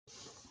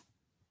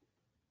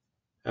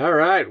All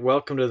right,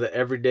 welcome to the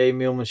Everyday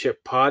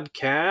Mulemanship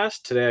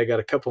Podcast. Today I got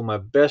a couple of my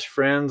best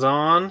friends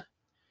on,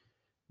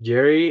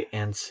 Jerry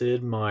and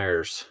Sid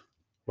Myers.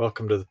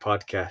 Welcome to the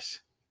podcast.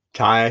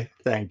 Ty,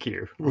 thank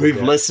you.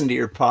 We've listened to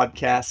your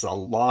podcasts a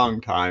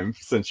long time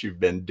since you've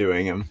been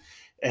doing them,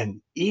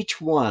 and each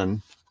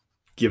one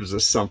gives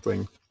us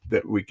something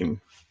that we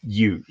can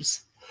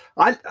use.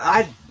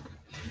 I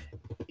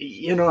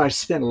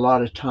spent a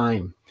lot of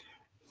time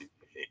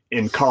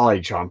in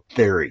college on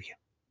theory,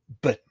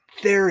 but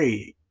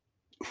theory,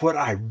 what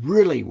I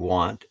really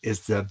want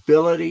is the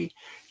ability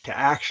to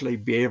actually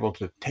be able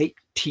to take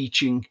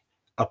teaching,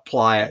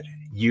 apply it,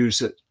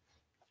 use it.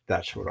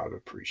 That's what I've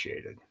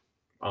appreciated.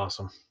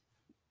 Awesome.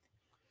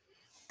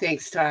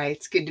 Thanks, Ty.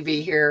 It's good to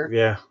be here.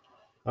 Yeah,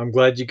 I'm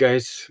glad you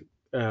guys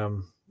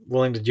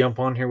willing to jump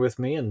on here with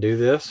me and do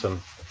this, and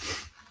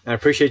I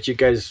appreciate you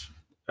guys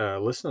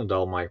listening to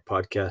all my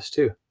podcasts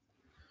too.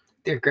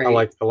 They're great.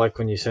 I like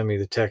when you send me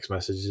the text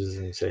messages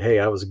and you say, "Hey,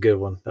 that was a good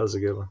one. That was a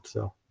good one."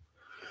 So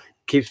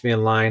keeps me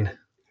in line,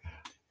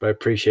 but I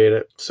appreciate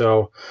it.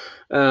 So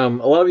a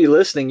lot of you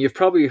listening, you've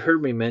probably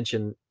heard me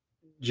mention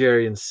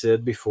Jerry and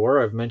Sid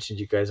before. I've mentioned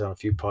you guys on a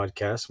few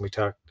podcasts, and we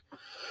talked.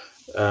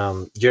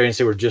 Jerry and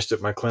Sid were just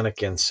at my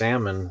clinic in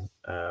Salmon.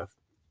 That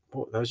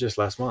was just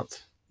last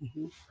month,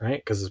 right?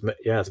 Because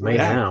it's May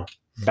now.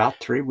 About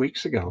 3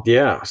 weeks ago.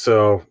 Yeah.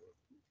 So,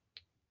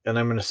 and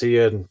I'm going to see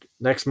you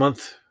next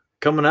month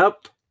coming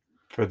up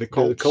for the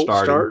colt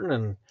starting,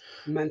 and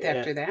a month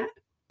after that.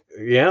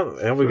 Yeah,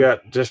 and we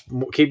got just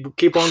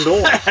keep on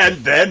going, and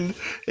then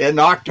in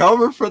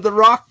October for the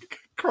rock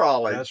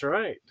crawling. That's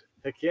right.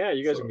 Heck yeah,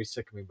 you guys are gonna be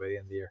sick of me by the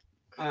end of the year.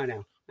 Oh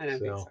no, I don't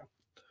think so.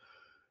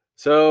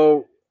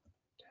 So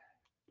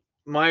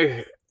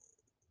my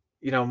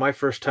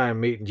first time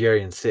meeting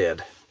Jerry and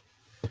Sid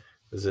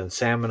was in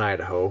Salmon,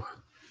 Idaho.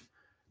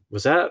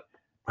 Was that,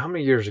 how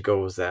many years ago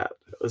was that?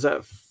 Was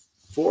that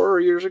 4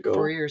 years ago?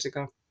 4 years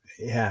ago.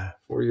 Yeah,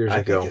 4 years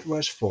ago. I think it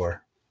was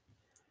 4.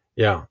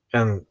 Yeah,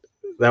 and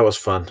that was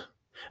fun.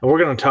 And we're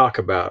going to talk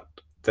about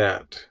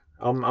that.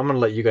 I'm going to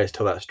let you guys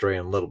tell that story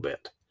in a little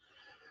bit.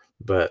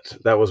 But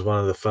that was one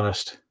of the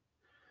funnest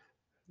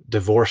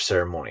divorce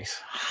ceremonies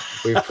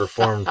we've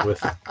performed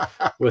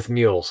with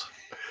mules.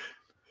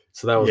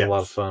 So that was a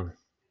lot of fun.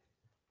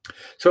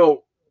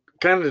 So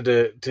kind of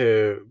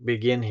to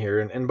begin here,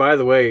 and by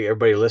the way,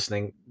 everybody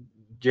listening,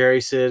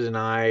 Jerry, Sid, and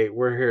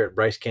we're here at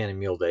Bryce Canyon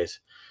Mule Days.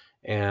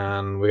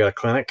 And we got a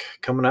clinic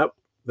coming up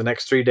the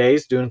next 3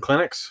 days doing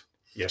clinics.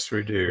 Yes,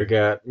 we do. We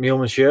got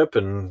mulemanship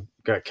and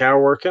got cow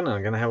working, and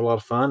I'm going to have a lot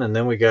of fun. And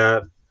then we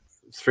got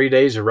 3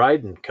 days of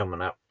riding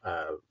coming up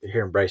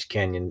here in Bryce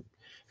Canyon.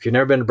 If you've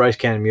never been to Bryce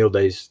Canyon Mule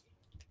Days,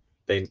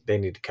 they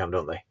need to come,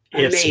 don't they?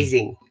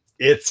 Amazing.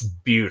 It's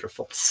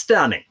beautiful.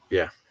 Stunning.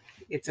 Yeah.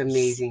 It's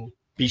amazing.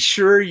 Be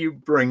sure you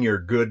bring your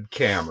good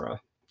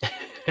camera.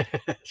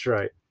 That's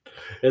right.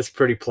 It's a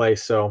pretty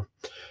place. So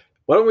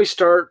why don't we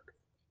start?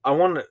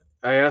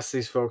 I asked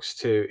these folks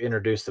to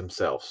introduce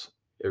themselves,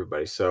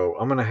 everybody. So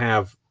I'm going to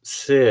have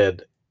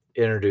Sid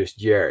introduce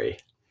Jerry,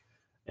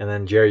 and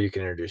then Jerry, you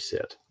can introduce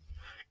Sid.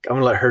 I'm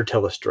going to let her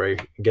tell the story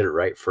and get it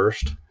right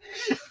first.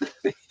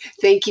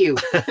 Thank you.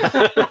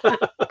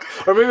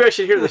 Or maybe I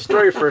should hear the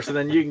story first, and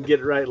then you can get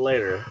it right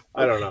later.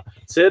 I don't know.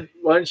 Sid,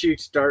 why don't you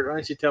start? Why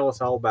don't you tell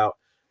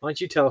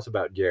us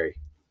about Jerry?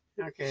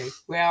 Okay.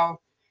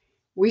 Well,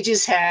 we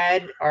just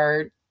had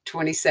our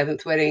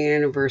 27th wedding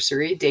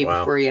anniversary day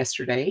before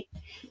yesterday.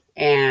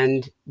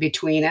 And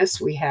between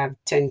us, we have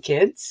 10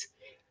 kids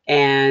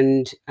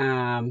and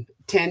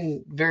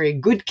 10 very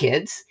good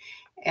kids.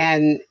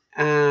 And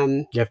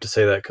you have to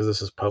say that because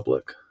this is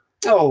public.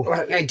 Oh,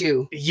 I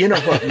do. You know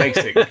what makes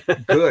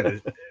it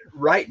good?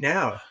 Right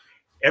now,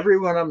 every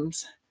one of them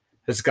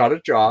has got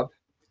a job,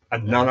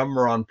 and none of them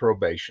are on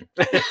probation.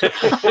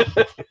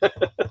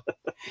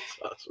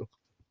 Awesome.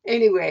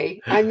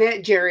 Anyway, I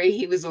met Jerry.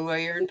 He was a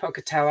lawyer in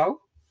Pocatello.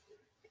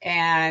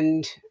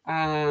 And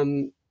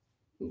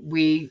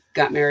we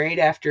got married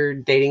after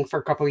dating for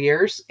a couple of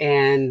years.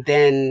 And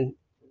then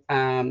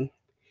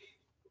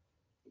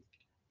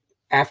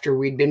after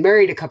we'd been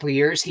married a couple of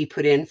years, he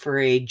put in for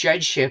a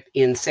judgeship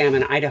in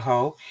Salmon,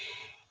 Idaho.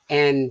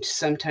 And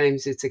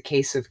sometimes it's a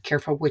case of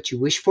careful what you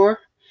wish for,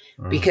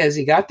 because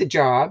he got the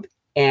job,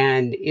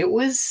 and it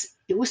was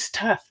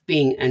tough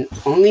being an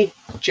only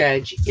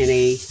judge in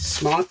a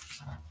small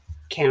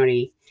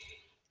county.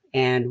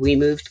 And we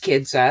moved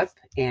kids up,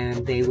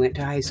 and they went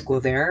to high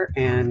school there.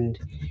 And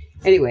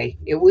anyway,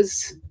 it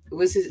was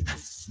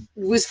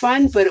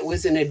fun, but it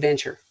was an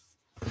adventure.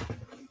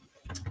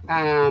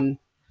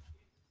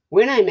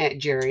 When I met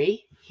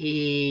Jerry,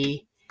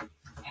 he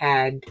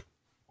had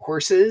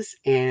horses,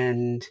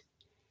 and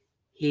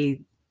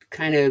he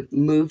kind of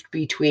moved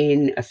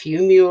between a few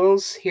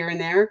mules here and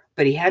there,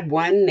 but he had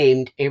one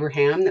named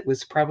Abraham that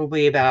was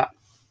probably about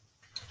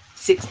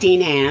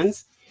 16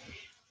 hands,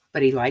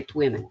 but he liked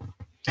women.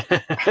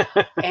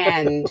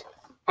 And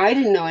I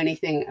didn't know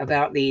anything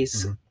about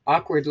these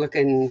awkward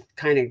looking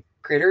kind of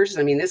critters.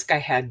 I mean, this guy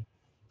had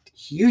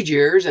huge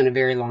ears and a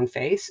very long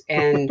face,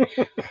 and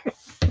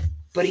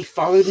but he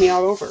followed me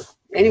all over.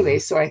 Anyway,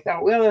 so I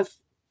thought, well, if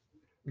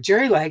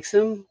Jerry likes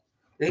them,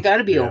 they got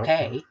to be Yeah.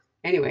 okay.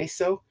 Anyway,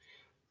 so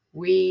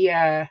we,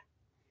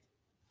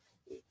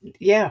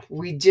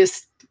 we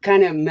just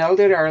kind of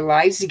melded our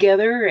lives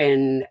together,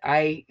 and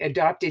I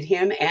adopted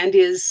him and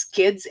his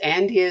kids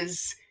and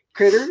his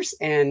critters,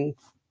 and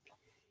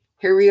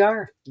here we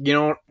are. You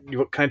know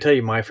what? Can I tell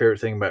you my favorite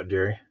thing about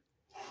Jerry?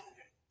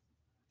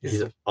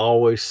 He's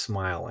always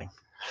smiling.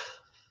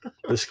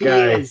 This He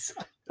guy, is.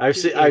 I've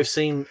He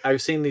seen is.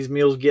 I've seen these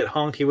mules get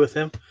honky with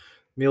him.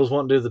 Mules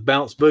want to do the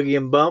bounce, boogie,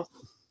 and bump,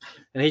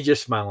 and he's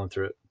just smiling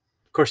through it.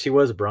 Of course, he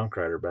was a bronc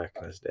rider back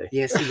in his day.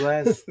 Yes, he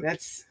was.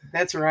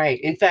 That's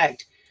right. In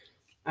fact,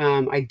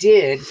 I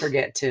did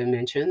forget to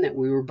mention that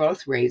we were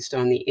both raised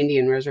on the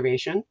Indian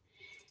reservation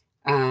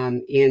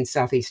in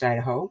southeast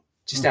Idaho,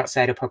 just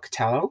outside of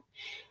Pocatello.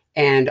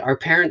 And our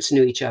parents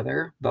knew each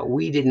other, but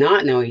we did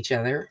not know each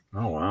other.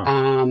 Oh,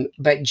 wow.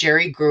 But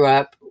Jerry grew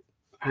up.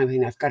 I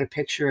mean, I've got a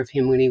picture of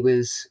him when he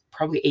was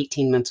probably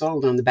 18 months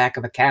old on the back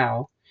of a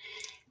cow.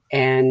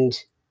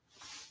 And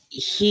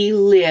he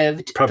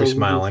lived... Probably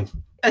smiling.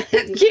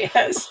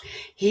 Yes.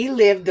 He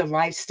lived the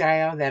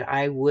lifestyle that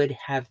I would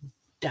have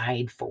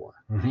died for.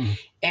 Mm-hmm.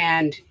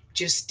 And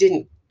just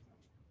didn't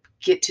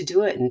get to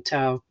do it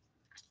until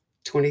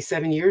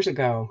 27 years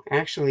ago.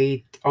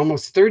 Actually,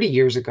 almost 30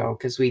 years ago,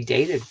 because we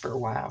dated for a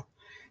while.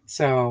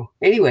 So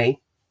anyway,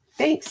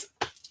 thanks.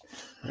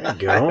 There you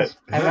go.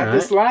 I love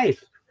this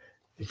life.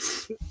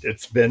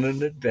 It's been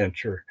an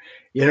adventure.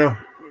 You know,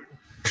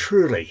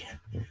 truly,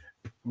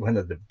 one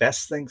of the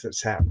best things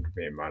that's happened to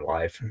me in my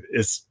life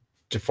is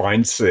to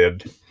find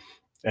Sid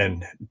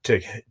and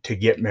to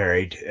get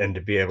married and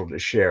to be able to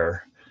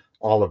share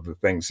all of the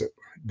things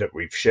that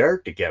we've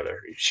shared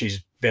together.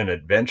 She's been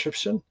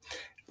adventuresome.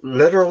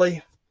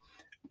 Literally,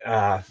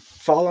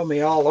 follow me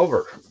all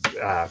over.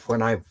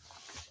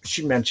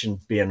 She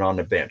mentioned being on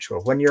the bench.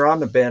 Well, when you're on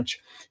the bench,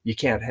 you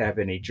can't have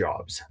any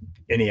jobs,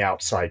 any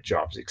outside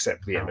jobs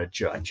except being a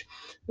judge.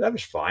 That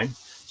was fine.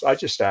 So I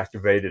just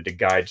activated a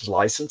guide's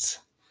license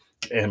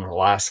in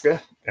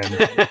Alaska,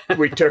 and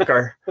we took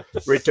our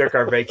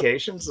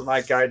vacations, and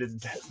I guided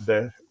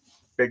the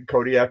big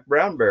Kodiak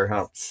brown bear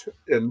hunts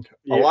in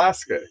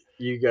Alaska.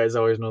 You guys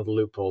always know the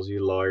loopholes,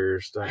 you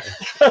lawyers. Don't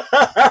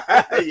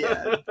you?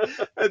 Yeah.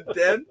 And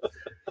then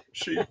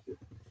she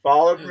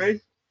followed me.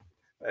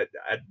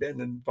 I'd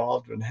been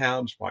involved in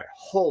hounds my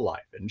whole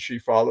life, and she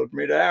followed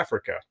me to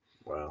Africa.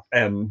 Wow.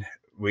 And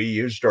we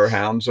used our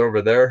hounds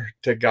over there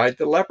to guide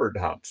the leopard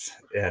hunts.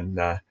 And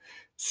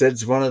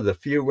Sid's one of the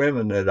few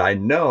women that I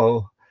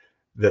know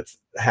that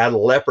had a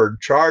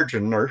leopard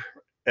charging her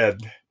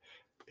and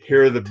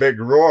hear the big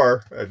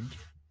roar and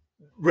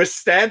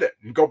withstand it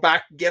and go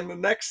back again the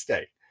next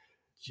day.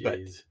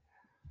 Jeez.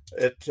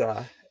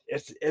 But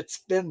it's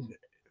been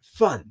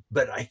fun.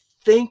 But I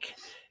think,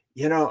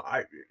 you know,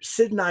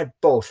 Sid and I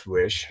both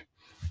wish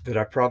that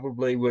I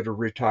probably would have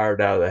retired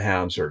out of the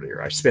hounds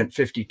earlier. I spent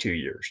 52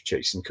 years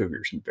chasing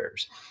cougars and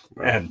bears.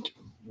 Wow. And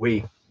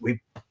we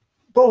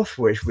both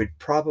wish we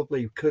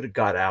probably could have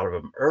got out of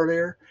them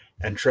earlier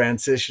and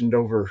transitioned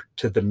over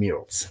to the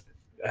mules.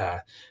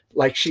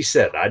 Like she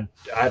said,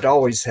 I'd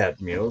always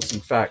had mules. In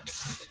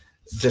fact,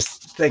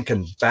 just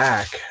thinking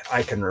back,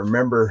 I can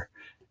remember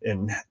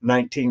in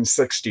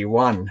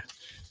 1961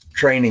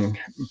 training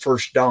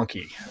first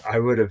donkey. I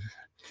would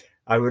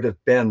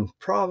have been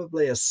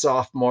probably a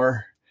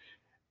sophomore,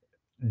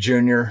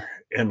 junior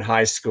in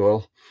high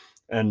school,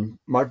 and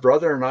my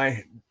brother and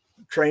I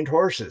trained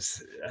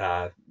horses,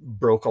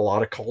 broke a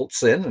lot of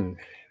colts in, and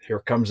here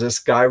comes this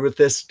guy with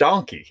this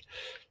donkey,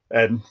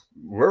 and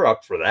we're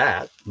up for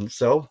that. And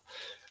so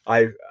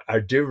I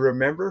do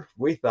remember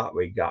we thought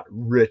we got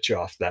rich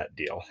off that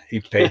deal. He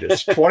paid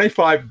us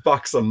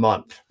 $25 a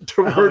month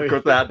to work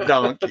with that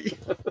donkey.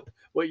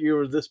 What year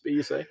would this be,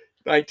 you say?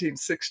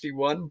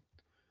 1961.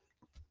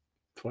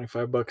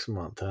 $25 a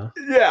month, huh?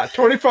 Yeah,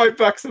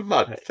 $25 a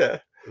month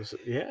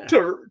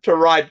to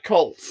ride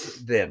colts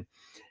then.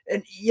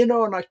 And you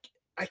know, and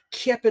I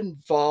kept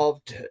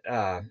involved,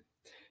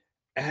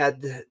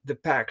 had the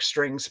pack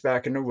strings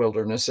back in the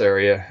wilderness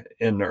area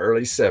in the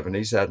early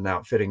 70s, had an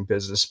outfitting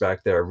business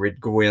back there. We'd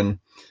go in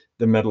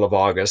the middle of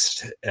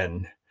August,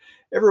 and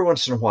every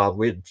once in a while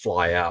we'd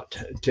fly out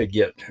to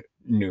get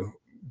new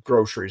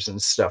groceries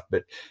and stuff.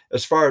 But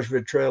as far as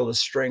we'd trail the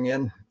string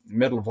in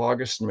middle of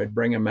August, and we'd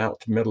bring them out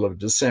the middle of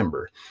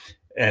December.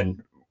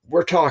 And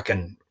we're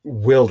talking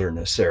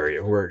wilderness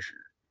area where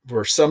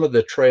some of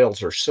the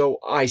trails are so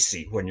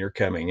icy when you're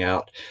coming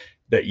out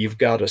that you've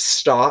got to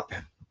stop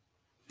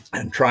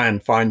and try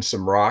and find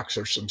some rocks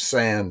or some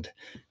sand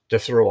to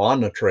throw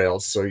on the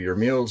trails so your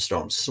mules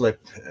don't slip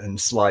and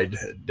slide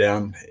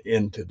down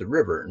into the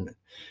river.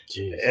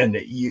 And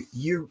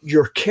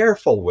you're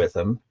careful with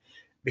them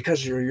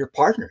because you're your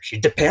partners. You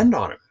depend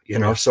on them, you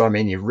know. So I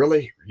mean, you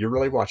really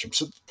watch them.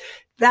 So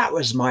that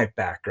was my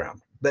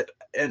background. But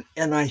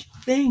and I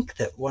think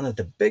that one of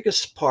the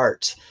biggest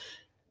parts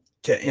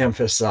to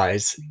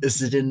emphasize is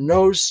that in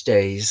those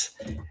days,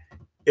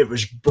 it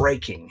was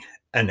breaking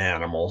an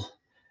animal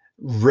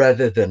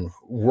rather than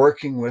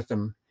working with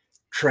them,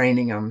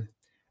 training them,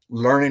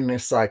 learning the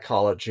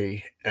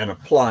psychology and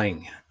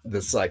applying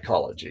the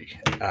psychology,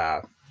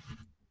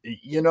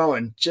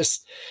 and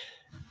just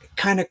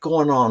kind of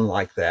going on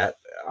like that.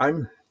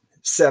 I'm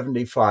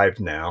 75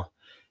 now,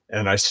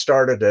 and I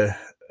started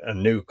a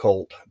new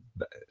colt,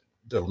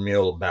 little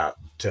mule, about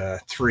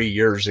 3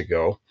 years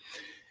ago.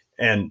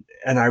 And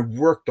I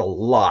worked a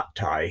lot,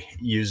 Ty,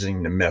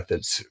 using the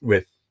methods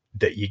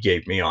that you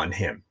gave me on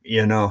him.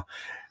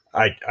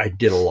 I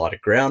did a lot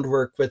of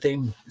groundwork with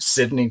him.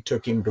 Sydney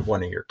took him to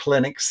one of your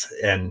clinics,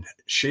 and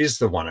she's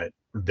the one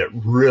that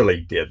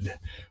really did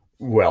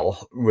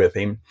well with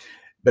him.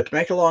 But to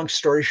make a long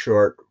story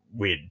short,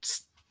 we'd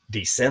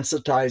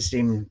desensitized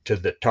him to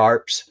the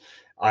tarps.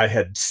 I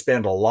had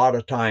spent a lot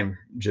of time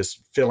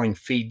just filling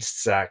feed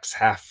sacks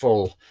half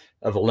full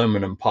of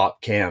aluminum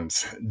pop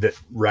cans that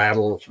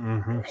rattle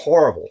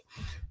horrible,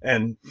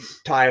 and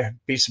tie a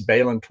piece of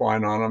baling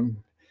twine on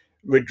them.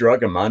 We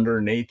drug him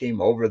underneath him,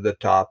 over the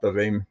top of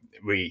him.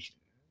 We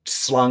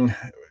slung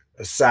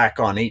a sack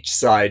on each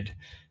side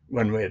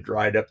when we had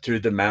ride up through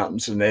the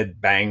mountains, and they'd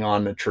bang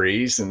on the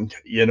trees. And,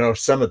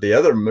 some of the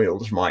other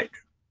mules might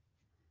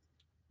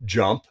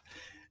jump.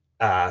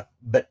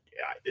 But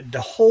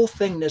the whole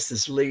thing this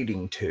is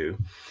leading to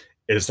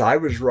is I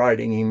was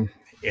riding him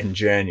in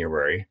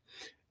January,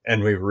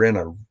 and we were in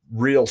a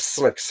real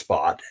slick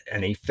spot,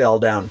 and he fell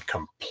down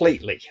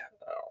completely,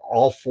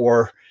 all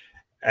four,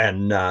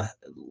 and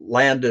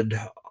landed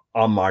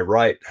on my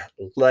right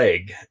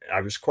leg.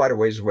 I was quite a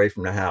ways away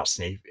from the house,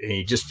 and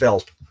he just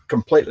fell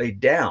completely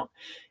down.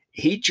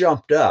 He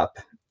jumped up,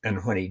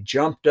 and when he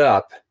jumped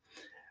up,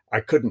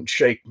 I couldn't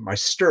shake my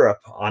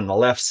stirrup on the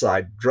left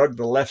side, drug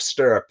the left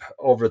stirrup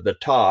over the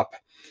top,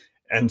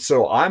 and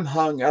so I'm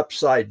hung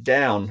upside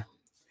down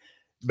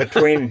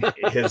between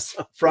his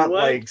front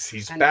legs,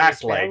 his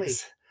back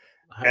legs.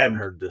 I haven't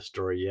heard this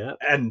story yet.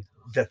 And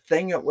the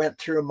thing that went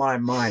through my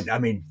mind, I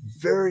mean,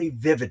 very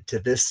vivid to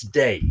this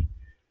day,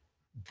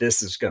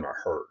 this is going to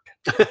hurt.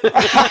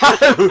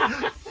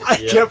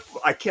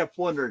 I kept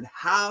wondering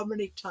how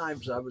many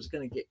times I was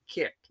going to get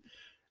kicked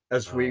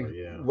as we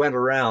went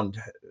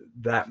around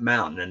that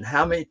mountain, and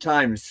how many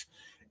times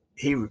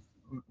he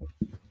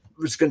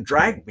was going to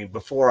drag me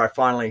before I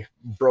finally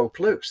broke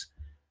loose.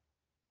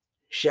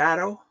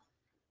 Shadow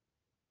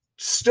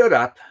stood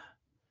up,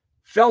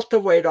 felt the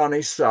weight on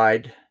his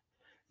side,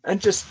 and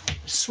just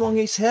swung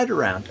his head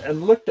around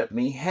and looked at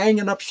me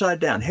hanging upside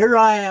down. Here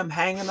I am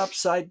hanging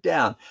upside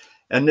down,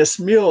 and this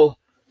mule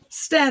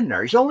standing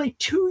there. He's only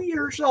 2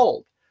 years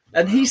old,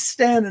 and he's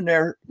standing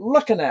there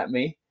looking at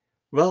me.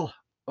 Well,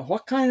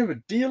 what kind of a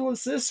deal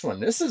is this one?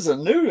 This is a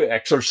new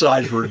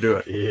exercise we're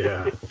doing.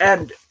 Yeah.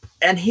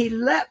 And he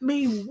let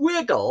me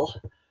wiggle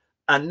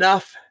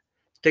enough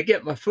to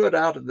get my foot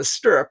out of the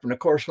stirrup. And of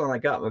course, when I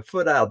got my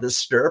foot out of this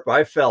stirrup,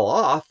 I fell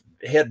off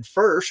head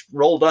first,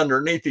 rolled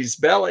underneath his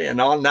belly, and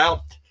on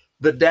out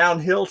the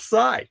downhill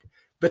side.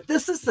 But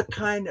this is the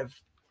kind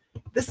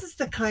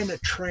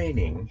of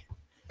training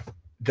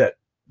that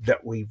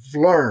we've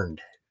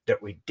learned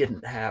that we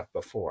didn't have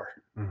before.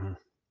 Mm-hmm.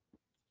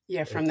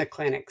 Yeah, from the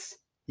clinics.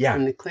 Yeah.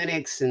 From the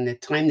clinics and the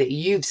time that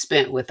you've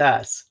spent with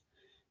us.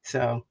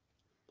 So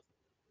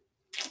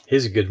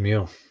he's a good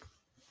mule.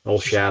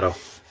 Old Shadow.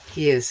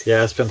 He is.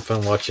 Yeah, it's been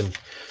fun watching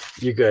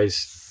you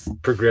guys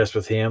progress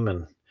with him,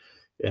 and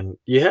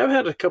you have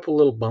had a couple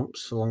little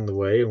bumps along the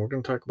way, and we're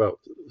going to talk about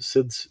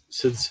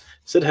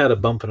Sid had a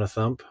bump and a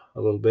thump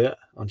a little bit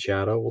on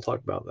Shadow. We'll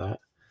talk about that.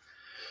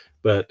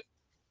 But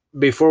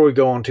before we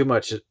go on too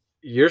much,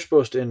 you're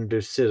supposed to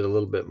introduce Sid a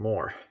little bit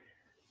more.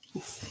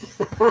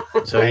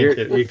 So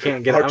you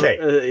can't get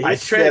okay.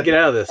 He's trying to get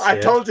out of this. I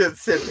told you that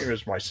Sydney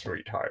was my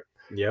sweetheart.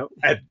 Yep.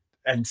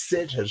 And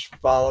Sid has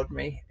followed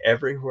me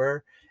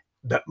everywhere,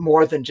 but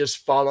more than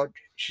just followed,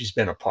 she's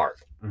been a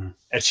part. Mm.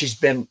 And she's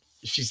been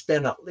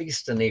at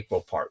least an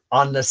equal part.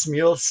 On this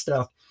mule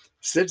stuff,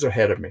 Sid's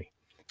ahead of me.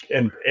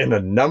 In a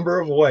number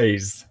of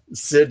ways,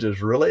 Sid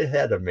is really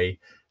ahead of me,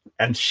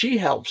 and she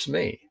helps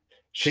me.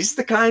 She's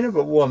the kind of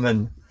a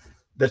woman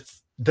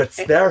that's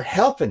there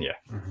helping you.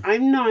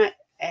 I'm not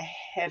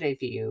ahead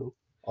of you.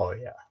 Oh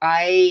yeah.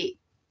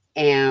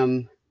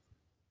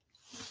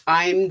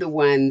 I'm the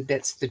one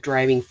that's the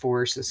driving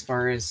force as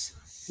far as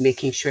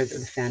making sure that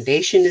the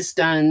foundation is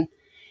done.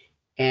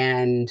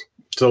 And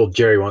so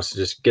Jerry wants to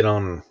just get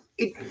on.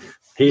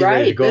 He's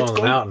ready to go on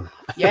the mountain.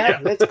 Yeah,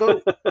 let's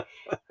go.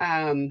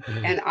 And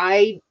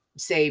I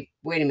say,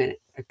 wait a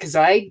minute, because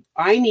I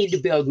need to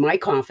build my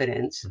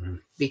confidence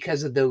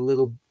because of the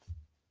little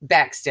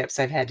back steps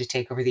I've had to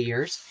take over the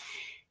years.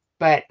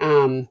 But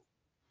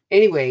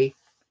anyway,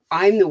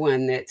 I'm the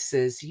one that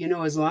says,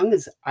 as long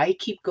as I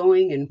keep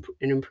going and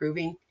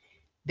improving,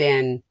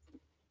 then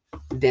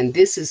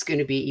this is going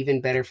to be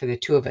even better for the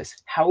two of us.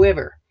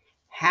 However,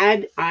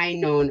 had I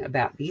known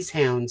about these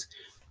hounds,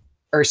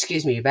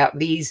 about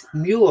these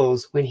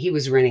mules when he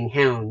was running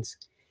hounds,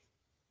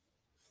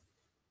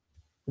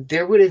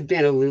 there would have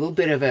been a little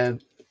bit of a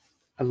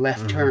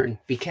left turn,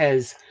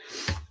 because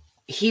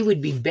he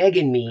would be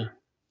begging me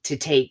to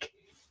take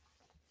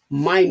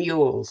my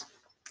mules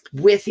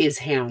with his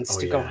hounds Oh,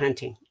 to go yeah.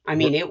 hunting. I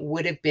mean, it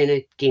would have been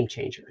a game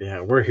changer.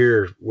 Yeah, we're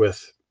here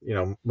with,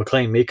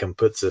 McLean Meekum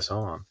puts this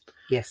on.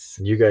 Yes.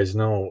 You guys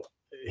know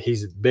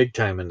he's big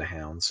time into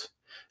hounds,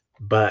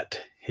 but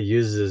he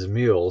uses his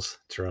mules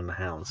to run the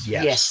hounds.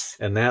 Yes.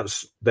 And that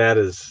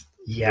is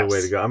the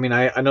way to go. I mean,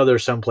 I know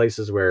there's some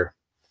places where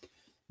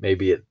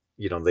maybe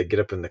they get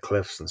up in the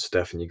cliffs and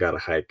stuff, and you got to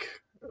hike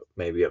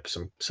maybe up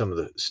some of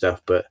the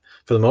stuff. But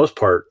for the most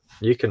part,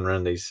 you can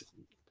run these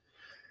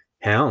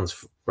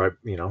hounds, right?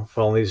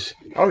 Follow these.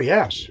 Oh,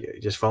 yes.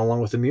 Just follow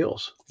along with the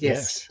mules.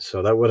 Yes.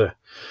 So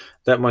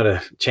that might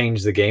have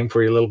changed the game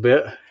for you a little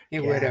bit.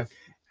 It would have.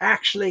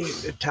 Actually,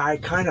 Ty,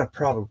 kind of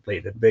probably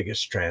the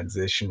biggest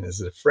transition is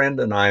a friend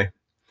and I,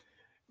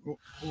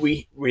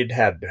 we'd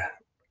had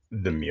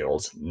the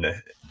mules,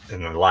 and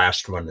the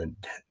last one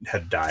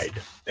had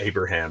died.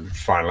 Abraham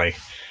finally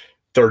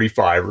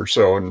 35 or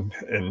so,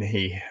 and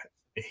he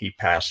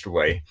passed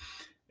away.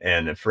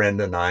 And a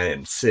friend and I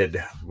and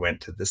Sid went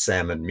to the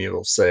salmon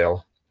mule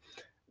sale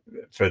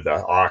for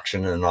the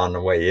auction, and on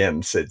the way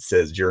in, Sid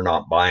says, "You're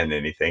not buying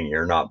anything.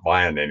 You're not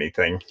buying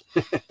anything."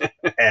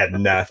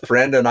 And a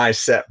friend and I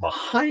sat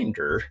behind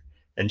her,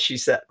 and she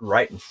sat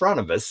right in front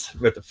of us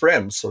with a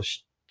friend, so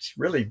she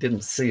really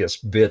didn't see us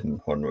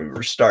bidding when we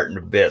were starting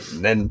to bid.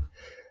 And then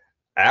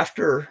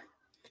after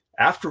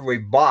we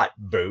bought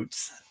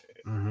Boots,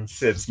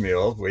 Sid's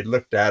mule, we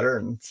looked at her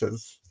and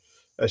says,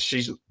 as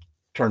she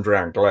turns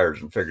around and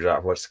glares and figures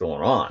out what's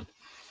going on.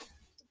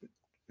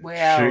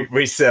 Well,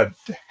 we said,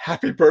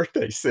 "Happy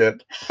birthday,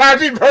 Sid."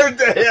 Happy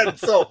birthday. And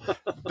so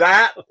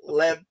that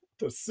led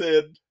to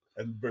Sid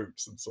and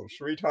Boots. And so,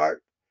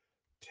 sweetheart,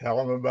 tell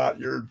them about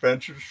your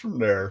adventures from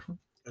there.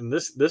 And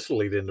this will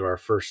lead into our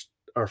first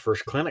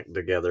clinic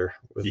together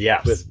with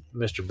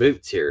Mr.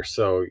 Boots here.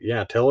 So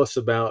yeah, tell us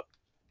about.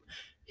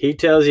 He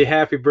tells you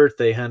happy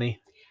birthday,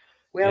 honey.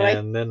 Well,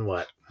 and then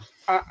what?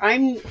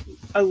 I'm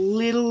a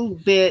little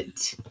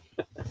bit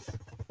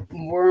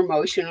more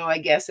emotional, I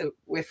guess,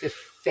 with the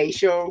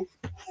facial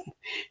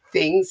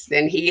things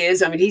than he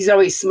is. I mean, he's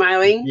always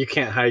smiling. You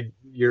can't hide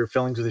your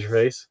feelings with your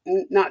face?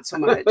 Not so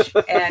much.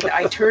 And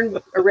I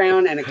turned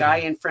around, and a guy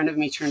in front of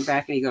me turned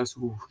back, and he goes,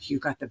 "Ooh, you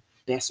got the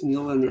best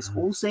mule in this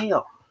whole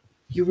sale.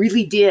 You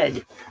really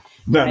did."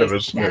 None of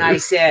us knew. And I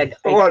said,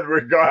 "What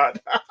we got?"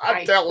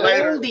 I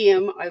told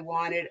him I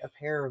wanted a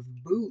pair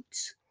of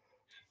boots.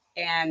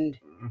 And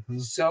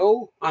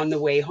so on the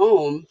way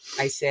home,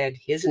 I said,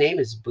 his name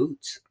is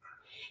Boots.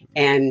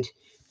 And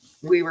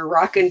we were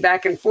rocking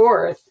back and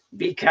forth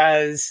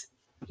because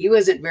he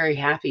wasn't very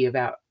happy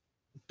about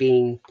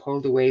being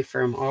pulled away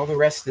from all the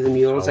rest of the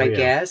mules, I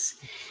guess.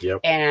 Yep.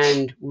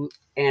 And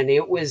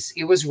it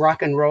was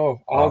rock and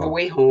roll all the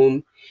way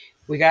home.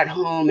 We got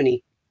home, and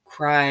he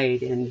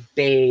cried and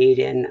bayed,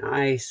 and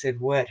I said,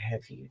 "What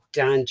have you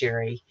done,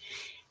 Jerry?"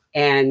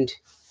 And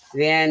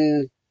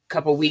then a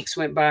couple weeks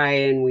went by,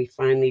 and we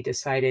finally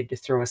decided to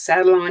throw a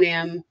saddle on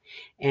him,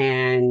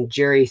 and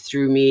Jerry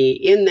threw me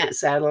in that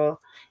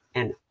saddle,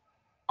 and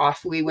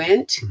off we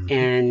went.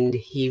 And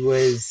he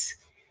was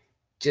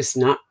just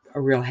not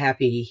a real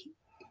happy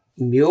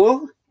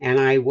mule, and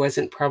I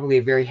wasn't probably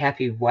a very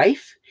happy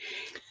wife.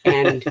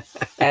 And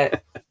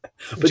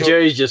but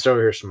Jerry's just over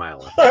here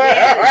smiling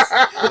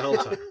the whole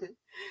time,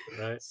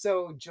 right?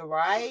 So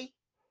July,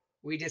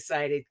 we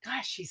decided,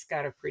 gosh, he's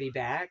got a pretty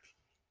back.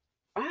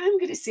 I'm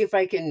going to see if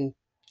I can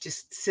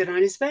just sit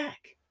on his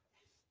back,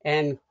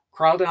 and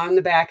crawled on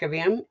the back of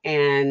him.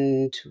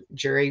 And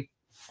Jerry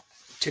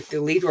took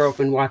the lead rope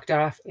and walked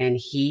off, and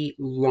he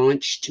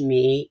launched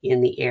me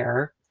in the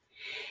air.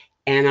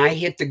 And I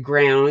hit the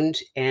ground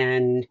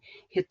and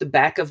hit the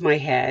back of my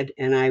head.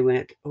 And I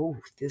went, "Oh,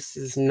 this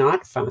is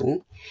not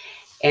fun."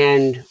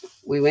 And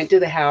we went to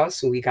the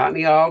house, and we got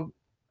me all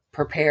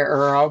prepared,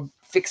 or all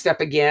fixed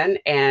up again.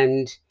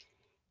 And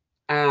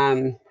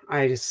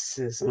I just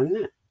says, I'm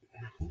not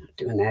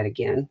doing that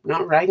again. I'm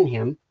not riding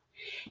him.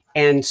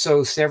 And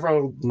so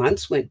several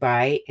months went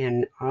by,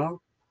 and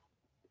I'll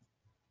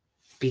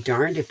be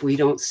darned if we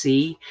don't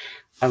see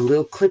a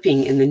little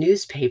clipping in the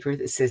newspaper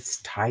that says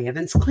Ty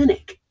Evans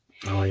Clinic.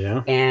 Oh,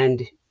 yeah.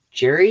 And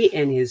Jerry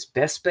and his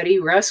best buddy,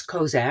 Russ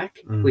Kozak,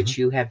 which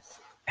you have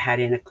had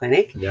in a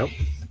clinic,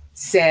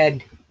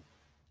 said,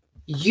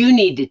 "You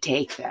need to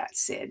take that,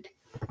 Sid.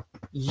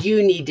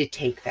 You need to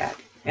take that."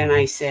 And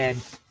I said,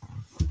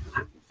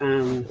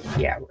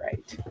 "Yeah,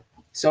 right."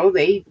 So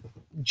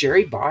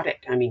Jerry bought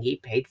it. I mean, he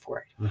paid for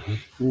it.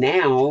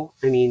 Now,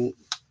 I mean,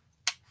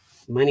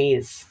 money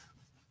is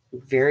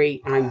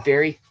I'm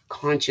very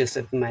conscious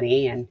of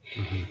money, and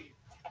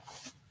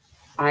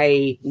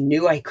I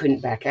knew I couldn't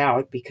back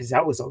out because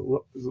that was a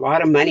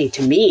lot of money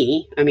to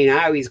me. I mean,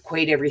 I always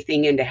equate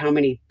everything into how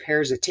many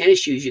pairs of tennis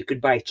shoes you could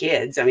buy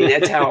kids. I mean,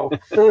 that's how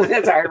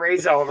I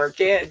raised all of our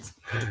kids.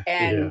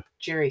 And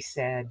Jerry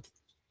said,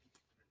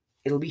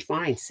 "It'll be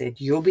fine, Sid.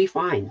 You'll be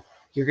fine.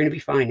 You're going to be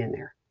fine in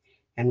there."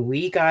 And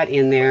we got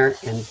in there,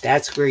 and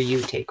that's where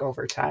you take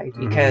over, Ty,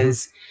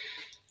 because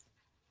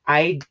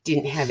I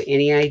didn't have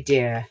any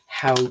idea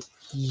how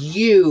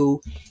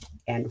you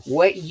and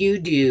what you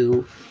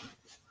do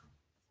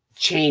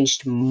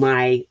changed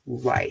my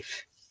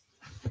life.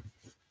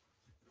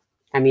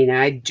 I mean,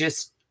 I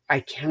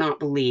cannot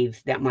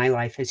believe that my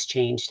life has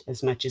changed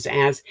as much as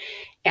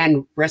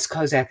and Russ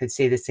Kozak could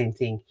say the same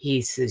thing.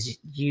 He says,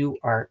 you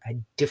are a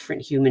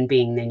different human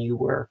being than you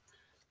were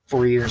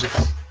 4 years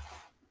ago.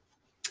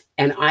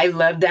 And I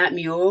love that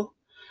mule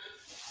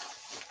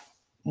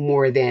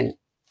more than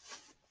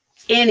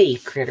any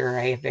critter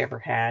I have ever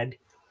had.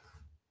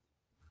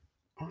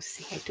 Oh,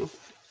 see, I don't.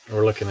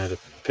 We're looking at a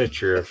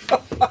picture of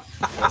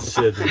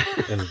Sid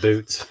in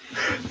boots.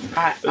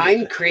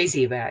 I'm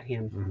crazy about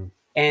him. Mm-hmm.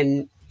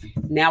 And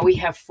now we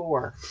have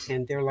 4,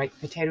 and they're like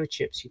potato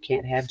chips. You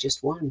can't have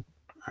just one.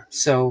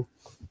 So.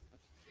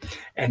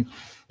 And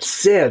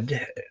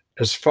Sid,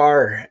 as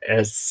far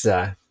as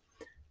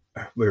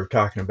we were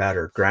talking about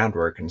her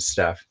groundwork and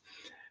stuff,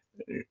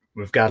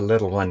 we've got a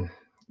little one,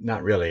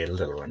 not really a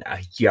little one, a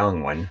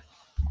young one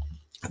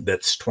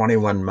that's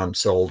 21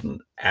 months old and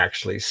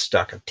actually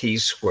stuck a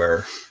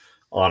T-square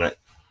on it.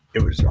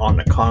 It was on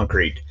the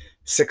concrete,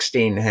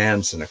 16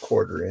 hands and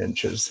 1/4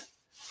 inches.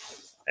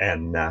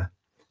 And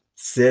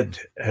Sid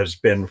has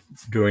been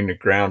doing the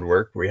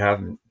groundwork. We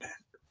haven't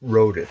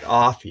wrote it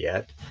off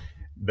yet,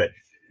 but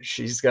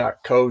she's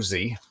got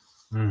Cozy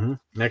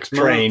next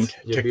trained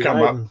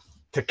month,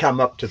 to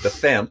come up to the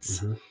fence,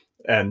 Mm-hmm.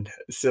 and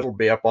Sid'll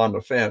be up on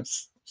the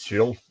fence.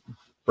 She'll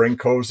bring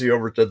Cozy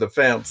over to the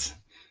fence,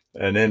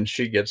 and then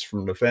she gets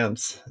from the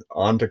fence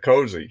onto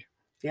Cozy.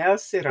 Yeah, I'll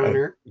sit on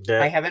her.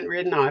 I haven't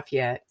ridden off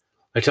yet.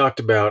 I talked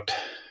about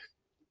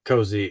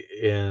Cozy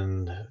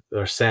in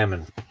our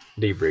salmon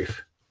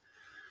debrief,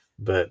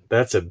 but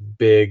that's a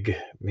big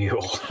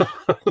mule.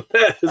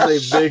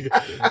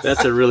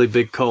 That's a really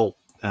big colt.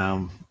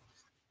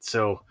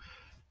 So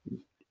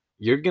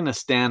you're going to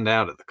stand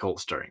out at the colt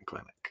starting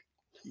clinic.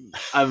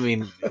 I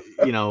mean,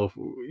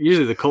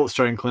 usually the colt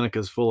starting clinic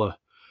is full of,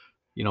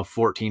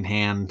 14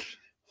 hand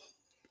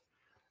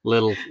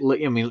little,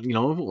 like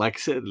I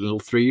said, little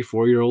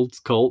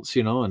 3-4-year-old colts,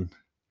 and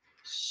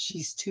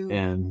she's 2.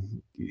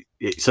 And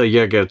so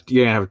you're going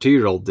to have a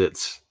 2-year-old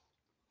that's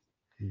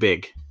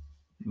big.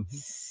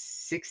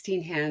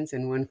 16 hands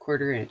and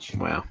 1/4 inch.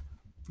 Wow.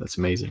 That's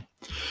amazing.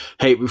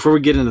 Hey, before we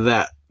get into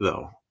that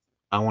though,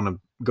 I want to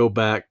go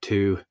back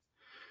to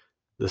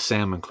the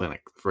salmon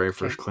clinic, the very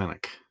first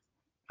clinic.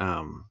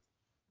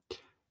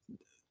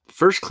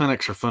 First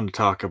clinics are fun to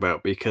talk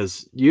about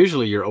because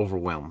usually you're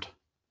overwhelmed.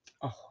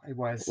 Oh, I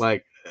was.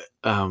 Like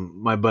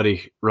my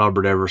buddy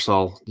Robert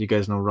Eversole. You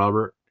guys know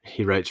Robert?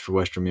 He writes for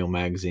Western Mule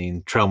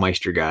Magazine,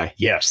 Trailmeister guy.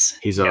 Yes.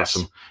 He's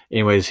awesome.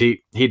 Anyways,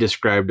 he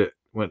described it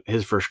when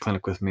his first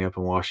clinic with me up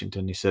in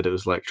Washington. He said it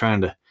was like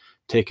trying to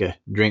take a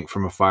drink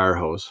from a fire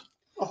hose.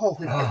 Oh,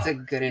 that's a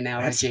good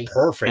analogy. That's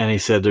perfect. And he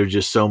said there's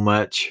just so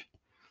much.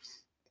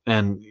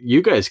 And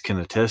you guys can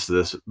attest to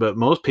this, but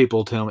most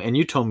people tell me, and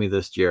you told me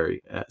this,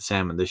 Jerry, at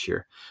Salmon this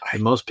year,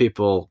 and most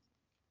people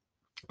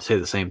say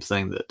the same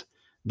thing, that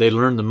they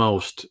learn the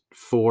most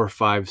 4,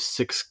 5,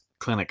 6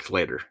 clinics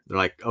later. They're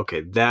like,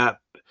 okay, that,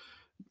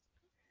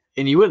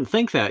 and you wouldn't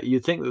think that.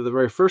 You'd think that the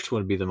very first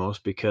one would be the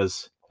most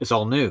because it's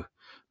all new.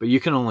 But you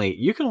can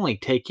only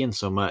take in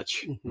so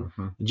much.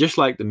 Mm-hmm. Just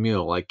like the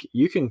mule. Like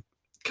you can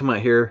come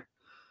out here.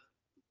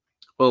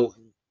 Well,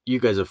 you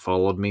guys have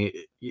followed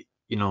me.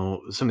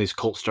 Some of these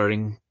colt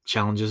starting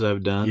challenges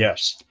I've done.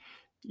 Yes.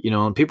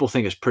 And people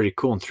think it's pretty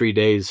cool in 3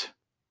 days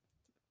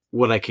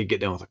what I could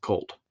get done with a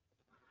colt.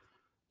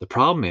 The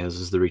problem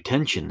is the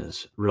retention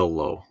is real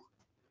low.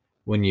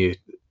 When you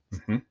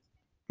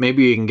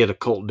maybe you can get a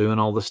colt doing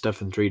all this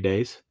stuff in 3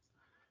 days,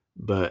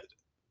 but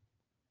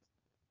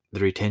the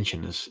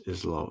retention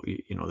is low.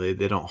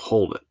 They don't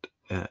hold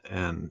it.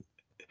 And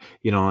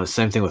the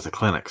same thing with the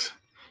clinics.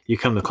 You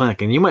come to the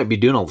clinic and you might be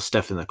doing all the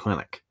stuff in the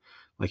clinic.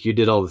 Like you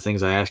did all the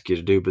things I asked you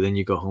to do, but then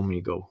you go home and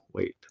you go,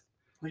 wait.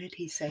 What did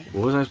he say?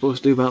 What was I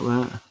supposed to do about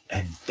that?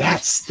 And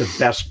that's the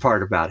best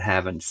part about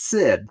having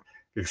Sid,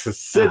 because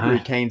Sid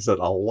retains it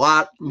a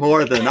lot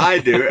more than I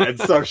do. And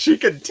so she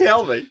can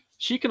tell me.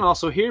 She can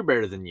also hear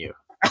better than you.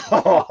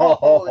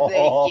 Oh,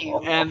 thank you.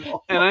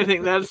 And I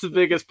think that's the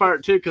biggest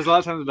part too, because a lot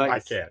of times I'm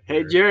like,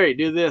 hey, Jerry,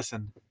 do this.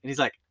 And he's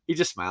like, he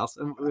just smiles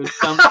and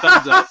thumbs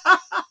up,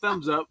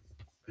 thumbs up.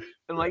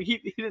 And like, he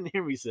didn't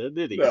hear me, Sid,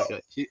 did he? No.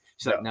 She's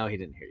like, no, he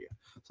didn't hear you.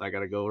 So I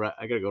gotta go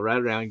right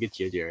around and get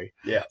you, Jerry.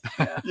 Yeah.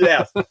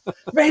 Yes.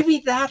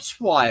 Maybe that's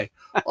why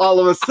all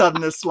of a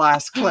sudden this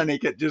last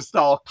clinic, it just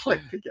all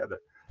clicked together.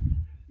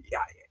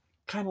 Yeah. It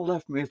kind of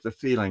left me with the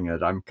feeling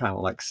that I'm kind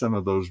of like some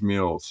of those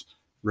mules.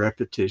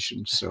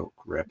 Repetition soak,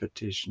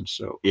 repetition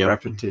soak,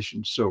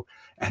 repetition soak.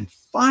 And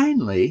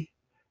finally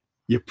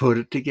you put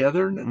it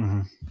together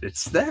and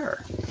it's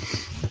there.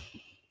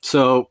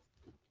 So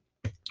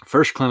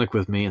first clinic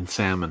with me in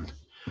salmon,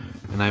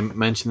 and I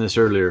mentioned this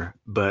earlier,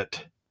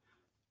 but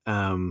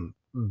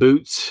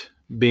boots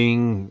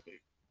being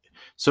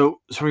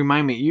so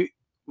remind me,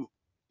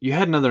 you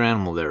had another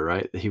animal there,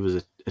 right, that he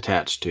was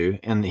attached to,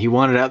 and he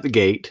wanted out the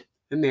gate.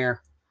 The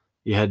mare.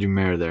 You had your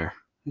mare there.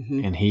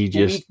 And he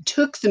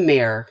took the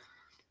mare,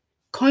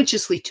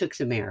 consciously took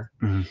the mare,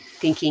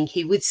 thinking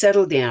he would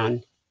settle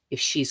down if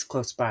she's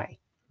close by.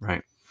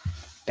 Right.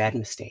 Bad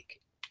mistake.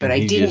 But And I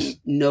he didn't just-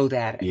 know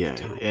that at Yeah.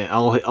 the time. And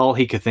all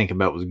he could think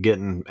about was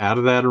getting out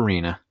of that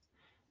arena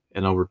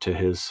and over to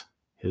his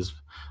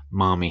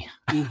mommy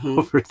Mhm.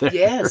 over there.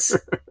 Yes.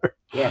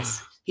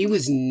 Yes. He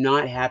was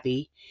not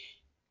happy.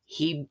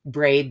 He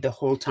brayed the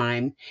whole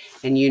time.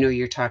 And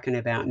you're talking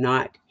about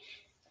not,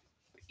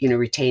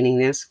 retaining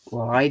this.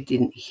 Well, I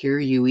didn't hear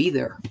you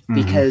either Mhm.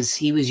 because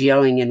he was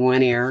yelling in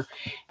one ear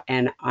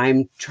and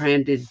I'm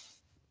trying to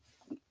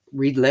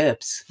read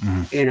lips.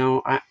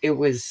 Mhm. It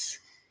was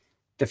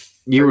the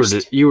You were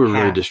first you were really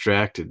half.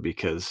 distracted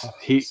because Oh,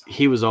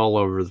 he was all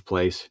over the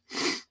place.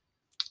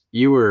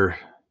 You were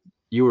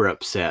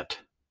upset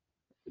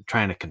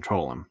trying to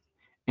control him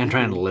and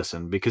trying to Mhm.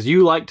 listen because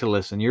you like to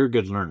listen. You're a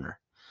good learner.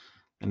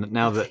 And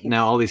now Thank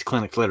now all these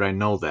clinics later, I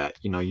know that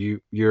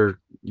you're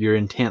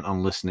intent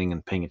on listening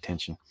and paying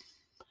attention.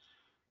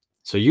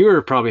 So you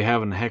were probably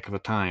having a heck of a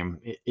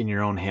time in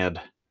your own head,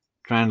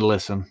 trying to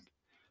listen,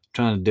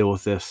 trying to deal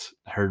with this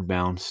herd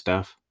bound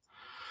stuff.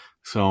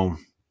 So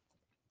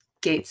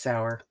Gate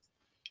sour.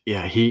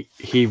 yeah,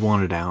 he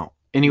wanted out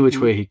any which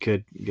Mhm. way he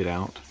could get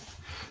out.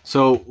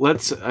 So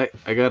let's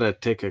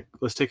take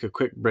a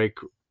quick break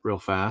real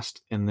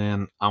fast, and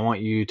then I want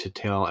you to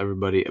tell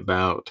everybody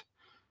about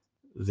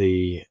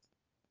the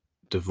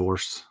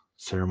divorce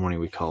ceremony,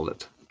 we called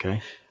it. Okay.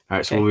 All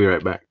right. So Okay. we'll be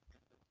right back.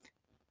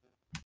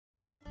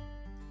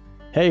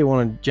 Hey, I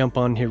want to jump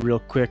on here real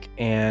quick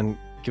and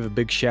give a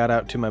big shout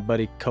out to my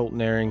buddy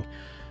Colton Airing.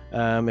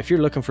 If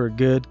you're looking for a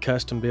good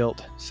custom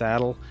built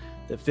saddle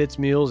that fits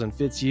mules and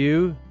fits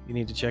you, you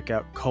need to check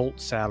out Colt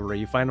Saddlery.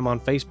 You find him on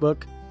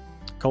Facebook,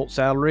 Colt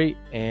Saddlery,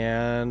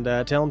 and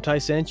tell him Ty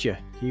sent you.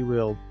 He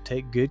will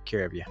take good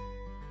care of you.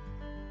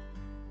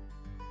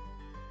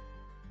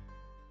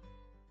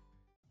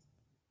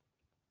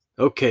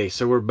 Okay,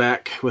 so we're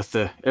back with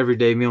the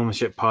Everyday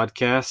Mulemanship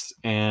podcast,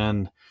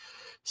 and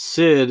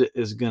Sid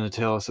is going to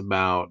tell us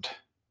about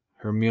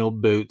her mule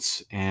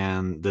boots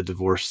and the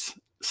divorce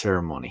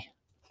ceremony.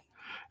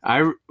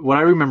 What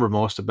I remember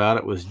most about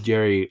it was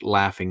Jerry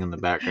laughing in the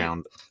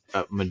background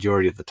a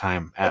majority of the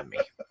time at me.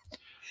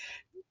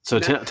 So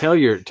tell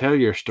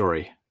your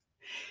story.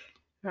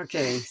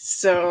 Okay.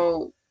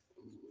 So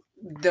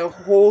the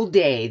whole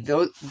day,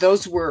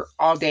 those were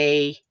all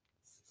day.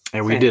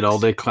 And we did all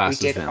day clinics.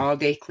 classes We did then. all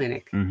day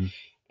clinic. Mhm.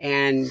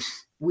 And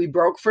we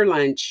broke for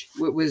lunch.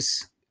 It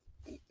was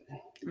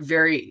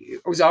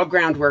all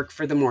groundwork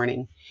for the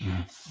morning.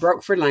 Mhm.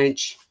 Broke for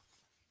lunch.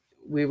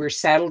 We were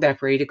saddled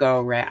up, ready to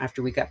go right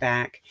after we got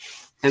back.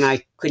 And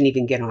I couldn't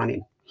even get on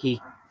him. He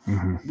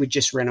Mhm. would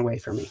just run away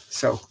from me.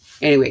 So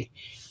anyway,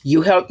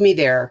 you helped me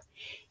there.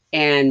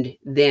 And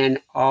then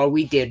all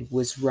we did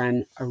was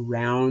run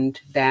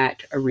around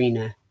that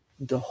arena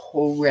the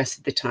whole rest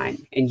of the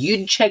time. And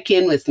you'd check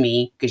in with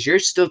me because you're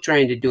still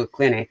trying to do a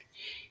clinic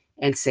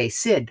and say,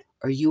 Sid,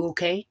 are you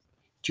okay?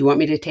 Do you want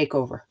me to take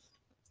over?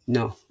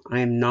 No, I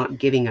am not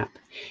giving up.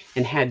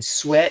 And had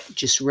sweat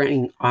just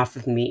running off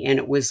of me. And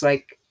it was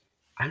like,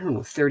 I don't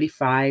know,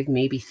 35,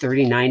 maybe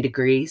 39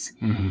 degrees.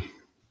 Mhm.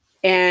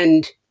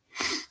 And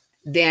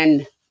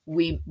then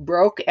we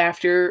broke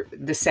after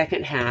the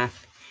second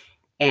half.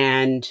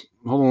 And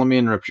Hold on, let me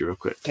interrupt you real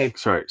quick. Okay.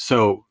 Sorry.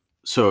 So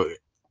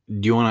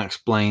do you want to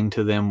explain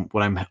to them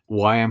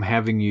why I'm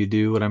having you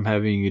do what I'm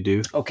having you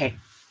do? okay.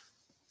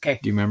 Do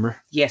you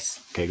remember?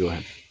 Yes. Okay, go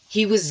ahead.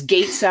 He was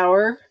Gate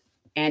Sour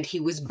and he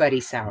was Buddy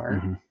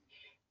Sour.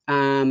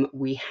 Mhm.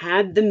 We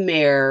had the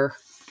mare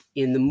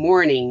in the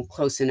morning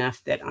close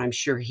enough that I'm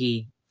sure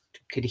he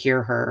could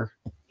hear her.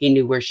 He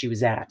knew where she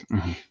was at.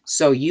 Mhm.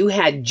 So you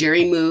had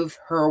Jerry move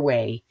her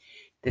away.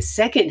 The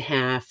second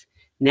half,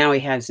 now he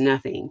has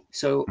nothing.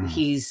 So Mhm.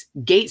 he's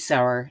Gate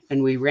Sour,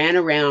 and we ran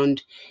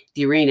around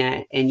the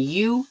arena, and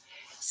you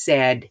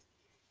said,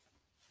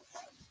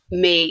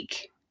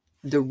 make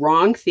the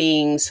wrong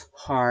things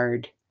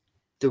hard,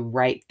 the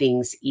right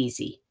things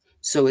easy.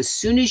 So as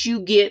soon as you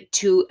get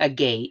to a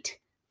gate,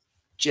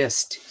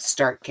 just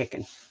start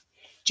kicking.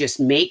 Just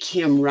make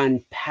him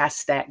run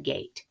past that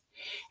gate.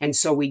 And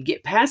so we'd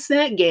get past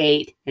that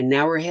gate, and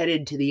now we're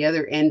headed to the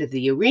other end of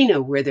the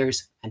arena where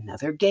there's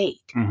another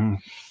gate. Mhm.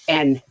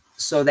 And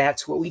so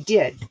that's what we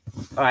did.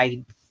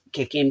 I'd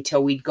kick him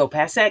till we'd go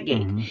past that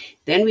gate. Mhm.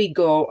 Then we'd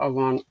go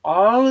along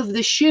all of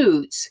the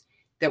chutes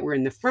that were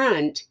in the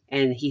front,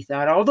 and he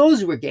thought all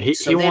those were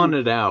gates. He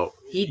wanted out.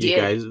 He You did.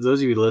 guys,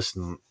 those of you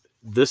listening,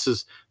 this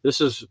is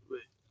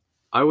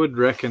I would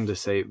reckon to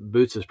say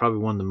Boots is probably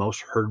one of the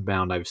most herd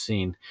bound I've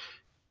seen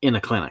in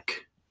a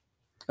clinic.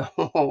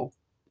 Oh,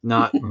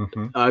 Not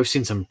Mhm. I've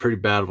seen some pretty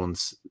bad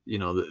ones,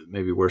 that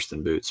maybe worse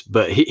than Boots,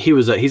 but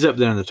he's up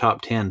there in the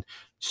top 10,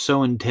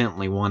 so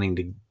intently wanting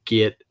to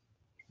get,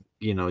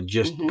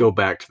 just Mhm. go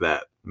back to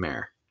that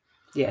mare.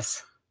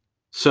 yes.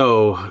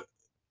 So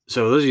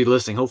those of you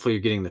listening, hopefully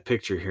you're getting the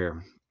picture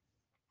here.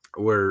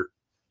 Where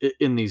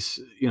in these,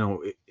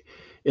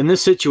 in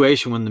this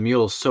situation, when the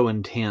mule is so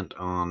intent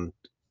on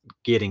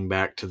getting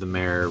back to the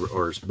mare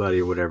or his buddy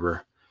or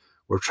whatever,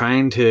 we're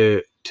trying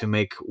to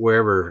make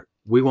wherever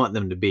we want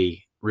them to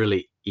be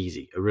really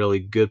easy, a really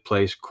good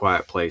place,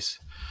 quiet place.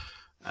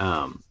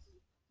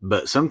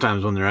 But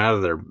sometimes when they're out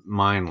of their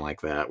mind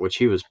like that, which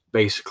he was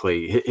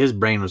basically, his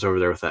brain was over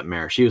there with that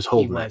mare. She was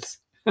holding it.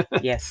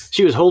 Yes.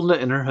 She was holding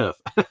it in her hoof.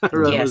 Yes.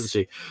 Wasn't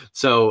she?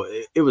 So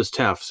it was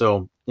tough.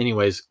 So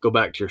anyways, go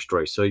back to your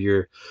story. So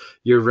you're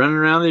running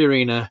around the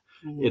arena.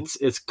 Mhm.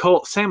 It's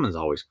cold. Salmon's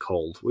always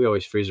cold. We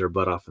always freeze our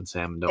butt off in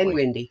salmon, don't And we?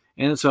 windy.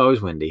 And it's always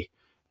windy.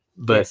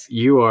 But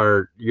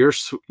Yes.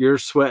 you're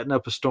sweating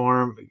up a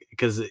storm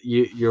because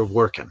you're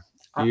working.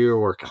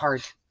 You're working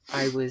Hard.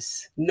 I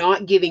was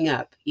not giving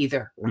up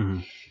either.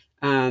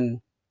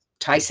 Mhm.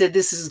 Ty said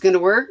this is going to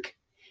work,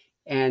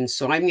 and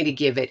so I'm going to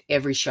give it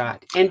every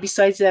shot. And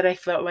besides that, I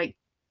felt like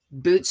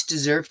Boots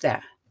deserved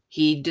that.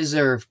 He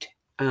deserved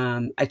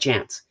a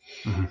chance.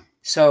 Mhm.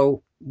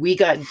 So we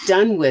got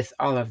done with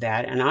all of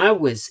that, and I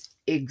was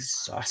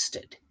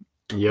exhausted,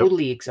 Yep.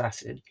 totally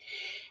exhausted.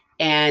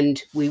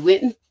 And we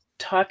went and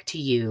talked to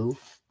you.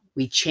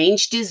 We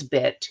changed his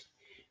bit.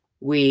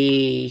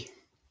 We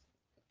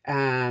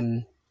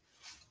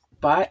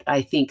bought,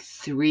 I think,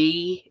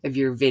 3 of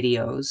your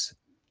videos,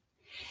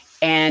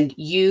 and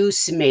you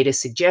made a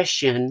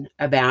suggestion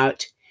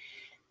about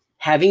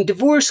having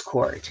divorce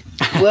court.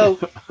 Well,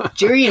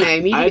 Jerry and I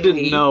immediately...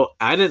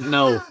 I didn't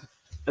know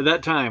at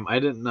that time. I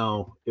didn't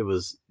know it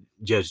was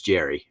Judge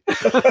Jerry.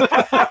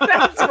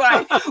 That's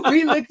why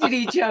we looked at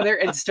each other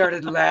and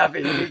started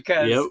laughing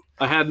because Yep.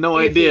 I had no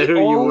idea who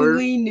you were.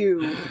 Only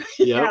knew. Yep.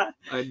 Yeah.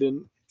 I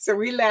didn't. So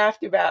we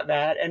laughed about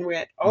that and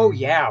went, "Oh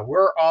yeah,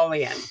 we're all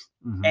in."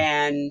 Mhm.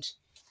 And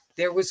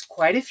there was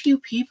quite a few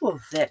people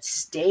that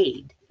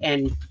stayed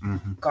and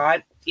Mhm.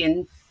 got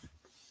into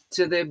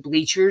the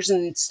bleachers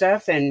and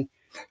stuff and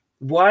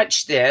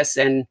watched this,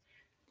 and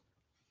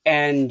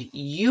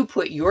you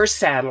put your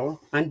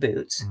saddle on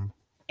Boots Mhm.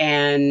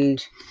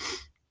 and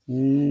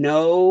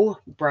no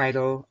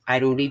bridle. I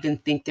don't even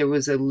think there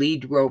was a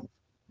lead rope.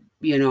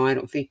 I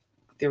don't think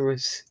there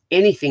was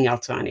anything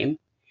else on him.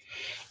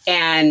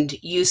 And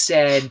you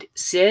said,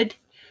 "Sid,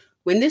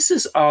 when this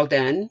is all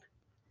done,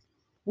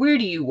 where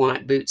do you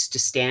want Boots to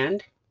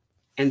stand?"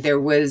 And there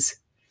was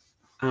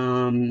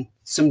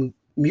some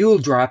mule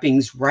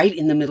droppings right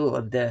in the middle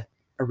of the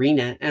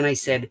arena. And I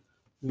said,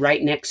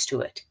 right next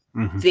to it,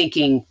 Mhm.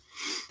 thinking,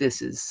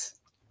 this is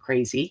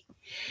crazy.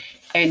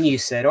 And you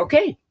said,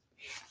 okay.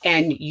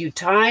 And you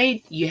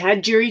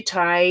had Jerry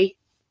tie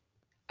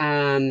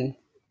the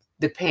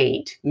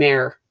paint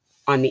mare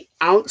on the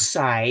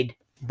outside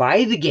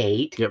by the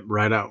gate. Yep.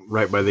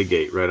 Right by the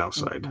gate, right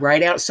outside.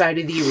 Right outside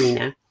of the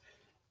arena.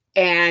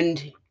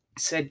 And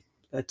said,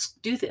 let's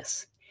do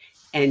this.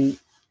 And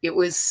it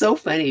was so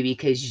funny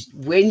because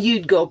when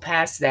you'd go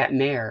past that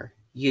mare,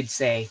 you'd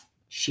say,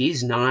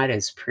 she's not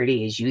as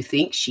pretty as you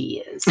think she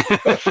is.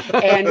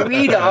 And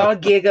we'd all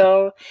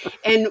giggle.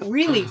 And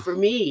really, for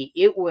me,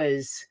 it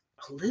was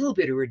a little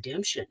bit of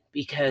redemption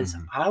because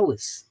Mhm. I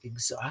was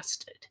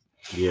exhausted.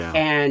 Yeah.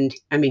 And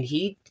I mean,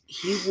 he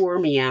wore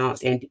me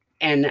out, and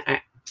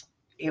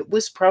it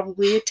was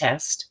probably a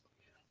test,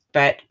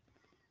 but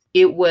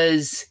it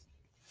was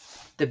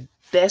the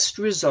best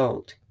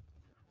result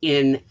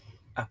in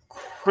a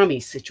crummy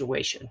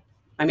situation.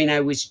 I mean, I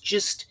was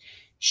just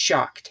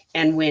shocked.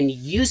 And when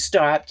you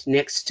stopped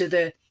next to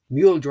the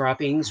mule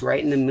droppings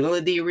right in the middle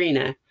of the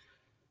arena,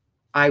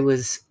 I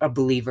was a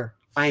believer.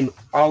 I'm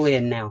all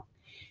in now.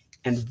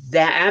 And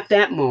that at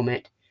that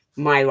moment,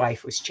 my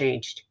life was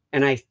changed.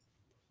 And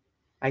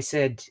I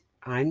said,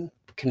 I'm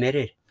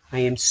committed. I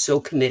am so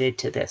committed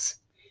to this.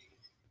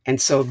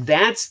 And so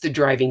that's the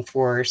driving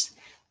force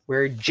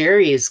where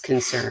Jerry is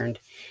concerned.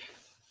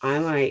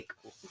 I'm like,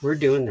 we're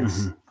doing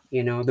this.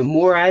 Mhm. The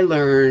more I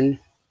learn,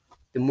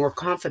 the more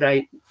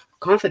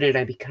confident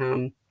I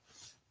become,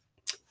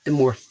 the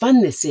more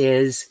fun this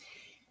is.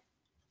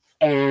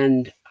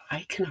 And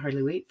I can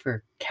hardly wait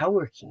for cow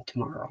working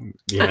tomorrow.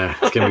 Yeah,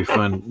 it's gonna be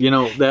fun.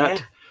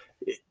 That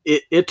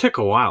it took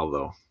a while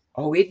though.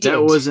 Oh, it did.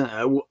 That wasn't.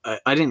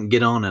 I didn't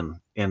get on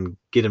and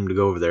get him to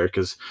go over there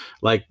because,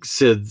 like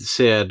Sid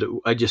said,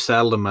 I just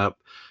saddled him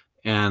up,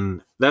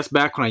 and that's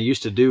back when I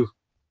used to do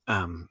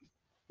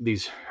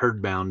these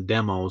herdbound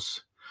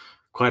demos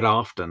quite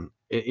often.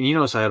 And you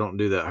notice I don't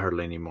do that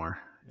hardly anymore.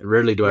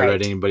 Rarely do I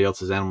ride anybody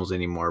else's animals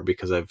anymore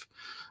because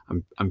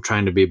I'm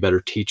trying to be a better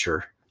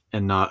teacher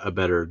and not a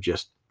better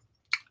just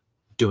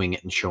doing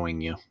it and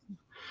showing you.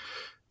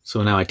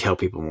 So now I tell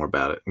people more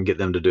about it and get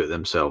them to do it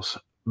themselves.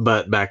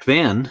 But back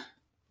then,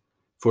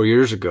 4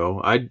 years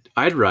ago,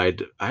 I'd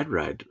ride a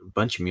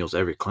bunch of mules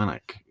every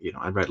clinic.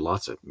 I'd ride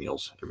lots of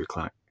mules every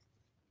clinic.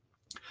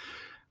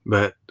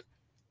 But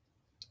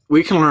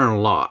we can learn a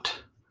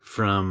lot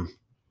from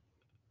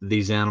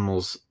these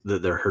animals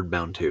that they're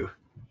herdbound to.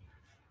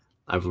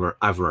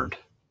 I've learned.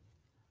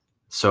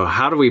 So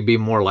how do we be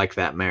more like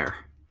that mare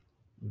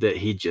that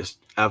he just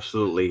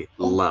absolutely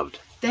loved?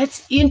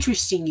 That's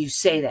interesting you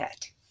say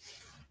that,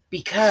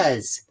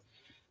 because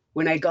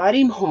when I got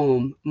him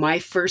home, my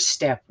first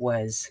step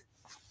was,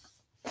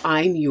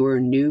 I'm your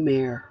new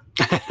mare.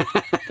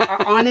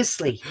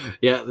 Honestly.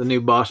 Yeah, the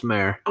new boss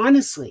mare.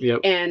 Honestly.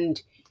 Yep.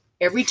 And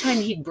every time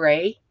he'd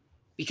bray,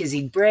 because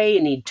he'd bray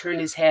and he'd turn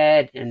his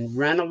head and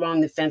run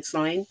along the fence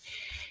line.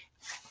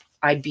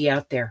 I'd be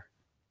out there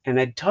and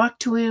I'd talk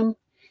to him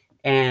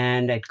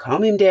and I'd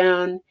calm him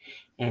down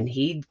and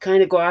he'd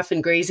kind of go off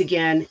and graze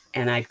again.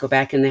 And I'd go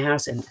back in the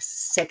house. And the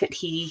second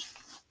he'd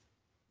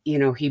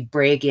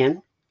bray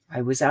again,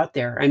 I was out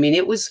there. I mean,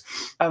 it was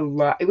a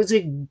lot. It was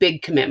a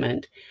big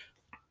commitment,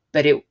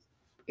 but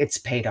it's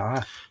paid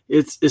off.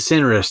 It's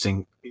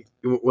interesting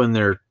when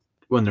they're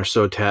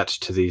so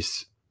attached to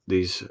these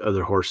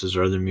other horses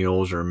or other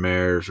mules or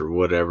mares or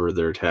whatever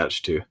they're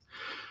attached to,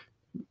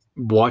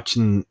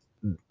 watching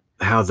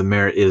how the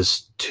mare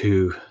is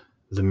to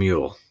the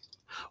mule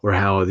or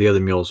how the other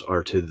mules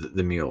are to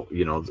the mule,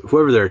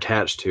 whoever they're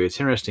attached to. It's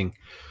interesting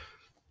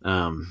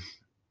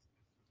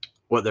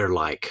what they're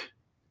like,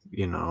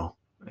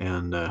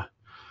 and I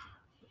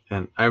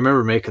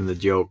remember making the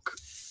joke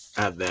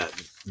at that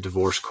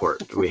divorce court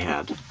that we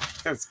had.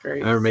 That's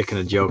great. I remember making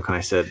a joke and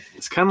I said,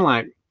 it's kind of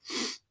like,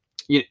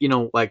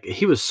 like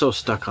he was so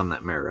stuck on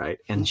that mare, right?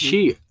 And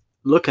she,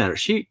 looking at her,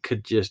 she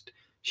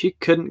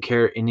couldn't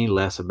care any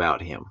less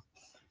about him,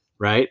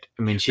 right?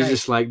 I mean, she's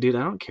just like, dude,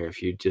 I don't care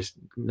if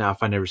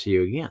I never see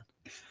you again.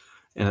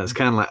 And it's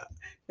kind of like,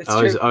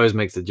 I always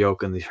make the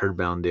joke in these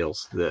herdbound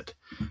deals that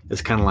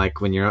it's kind of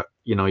like when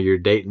you're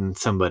dating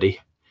somebody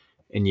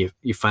and you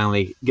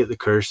finally get the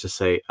courage to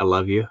say, I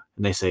love you.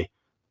 And they say,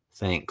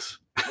 thanks.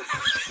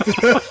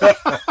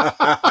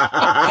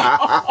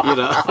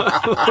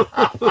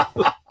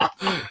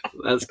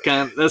 That's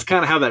kind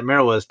of how that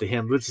mare was to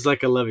him. Which is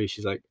like, I love you.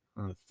 She's like,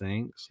 oh,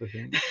 thanks. I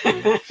think.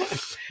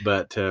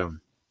 But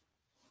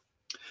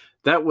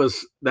that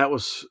was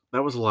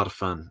a lot of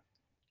fun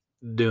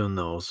doing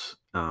those.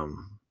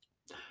 And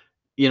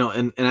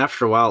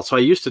after a while, so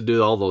I used to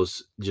do all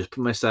those. Just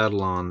put my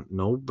saddle on,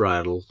 no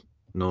bridle,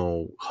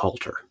 no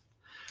halter.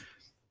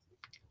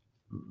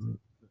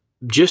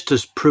 Just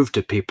to prove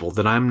to people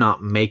that I'm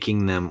not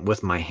making them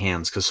with my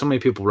hands, because so many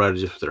people ride it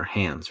just with their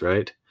hands,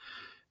 right?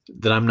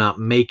 That I'm not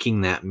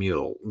making that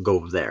mule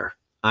go there.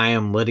 I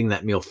am letting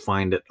that mule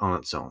find it on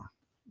its own.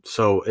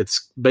 So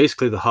it's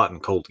basically the hot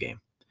and cold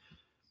game.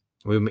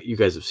 You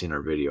guys have seen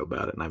our video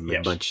about it, and I've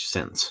made a bunch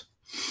since.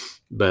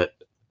 But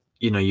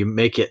you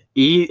make it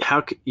you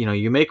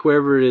make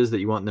wherever it is that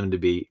you want them to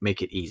be,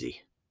 make it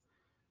easy.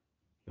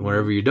 And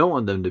wherever you don't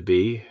want them to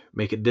be,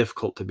 make it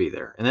difficult to be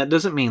there. And that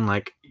doesn't mean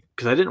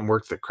because I didn't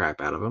work the crap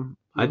out of him.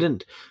 I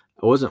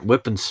wasn't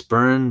whipping,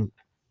 spurring,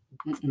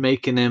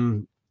 making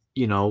him,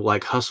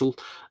 hustle.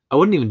 I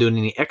wasn't even doing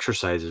any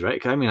exercises,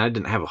 right? I mean, I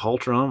didn't have a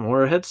halter on him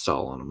or a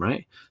headstall on him,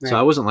 right? So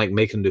I wasn't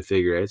making him do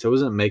figure eights. I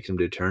wasn't making him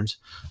do turns.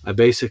 I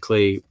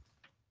basically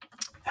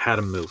had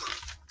him move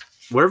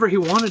wherever he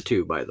wanted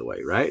to, by the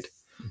way, right?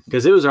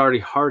 Because it was already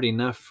hard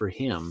enough for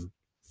him.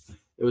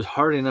 It was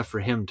hard enough for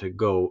him to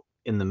go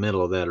in the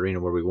middle of that arena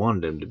where we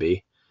wanted him to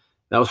be.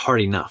 That was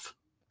hard enough.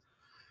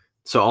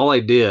 So all I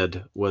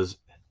did was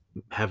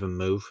have him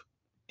move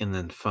and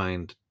then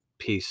find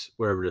peace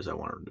wherever it is I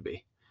want him to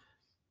be.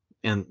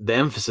 And the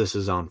emphasis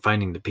is on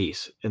finding the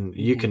peace. And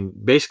you can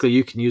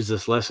use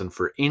this lesson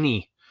for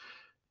anything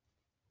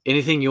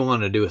you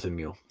want to do with a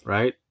mule,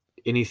 right?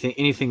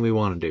 Anything we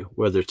want to do,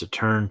 whether it's a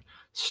turn,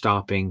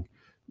 stopping,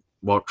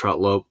 walk, trot,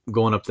 lope,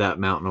 going up that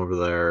mountain over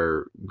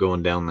there,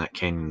 going down that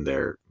canyon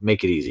there,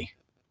 make it easy.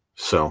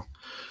 So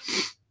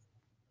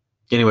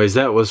anyways,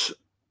 that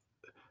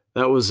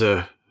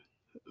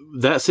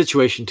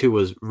situation too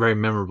was very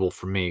memorable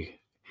for me.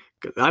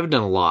 I've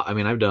done a lot. I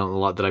mean, I've done a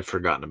lot that I've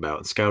forgotten about.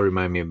 And Sky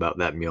reminded me about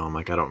that mule. I'm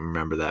like, I don't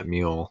remember that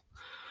mule.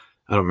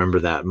 I don't remember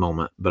that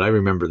moment, but I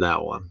remember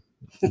that one.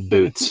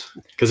 Boots.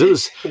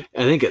 Because I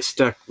think it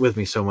stuck with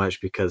me so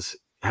much because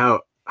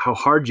how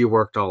hard you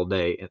worked all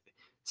day.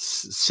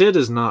 Sid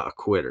is not a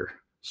quitter.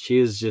 She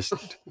is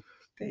just,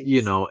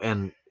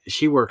 and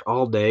she worked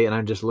all day, and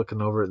I'm just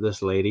looking over at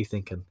this lady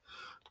thinking,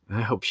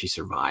 I hope she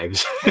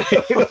survives.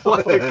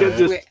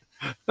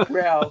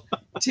 Well,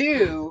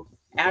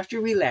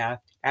 after we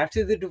left,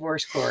 after the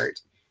divorce court,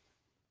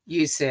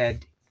 you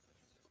said,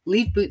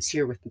 leave Boots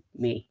here with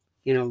me.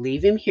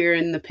 Leave him here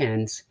in the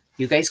pens.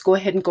 You guys go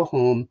ahead and go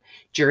home.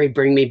 Jerry,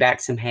 bring me back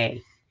some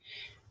hay.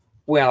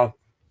 Well,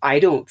 I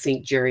don't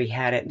think Jerry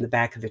had it in the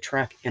back of the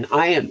truck, and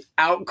I am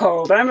out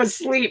cold. I'm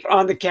asleep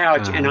on the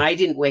couch, and I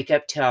didn't wake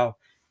up till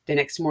the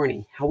next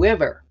morning.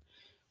 However,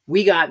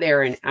 we got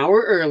there an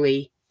hour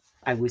early.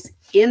 I was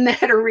in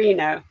that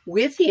arena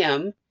with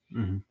him,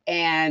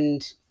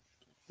 and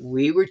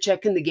we were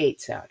checking the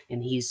gates out,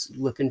 and he's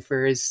looking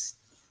for his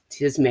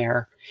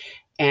mare.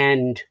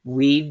 And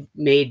we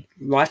made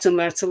lots and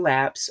lots of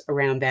laps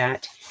around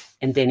that,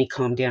 and then he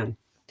calmed down.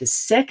 The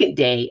second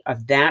day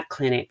of that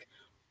clinic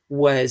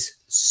was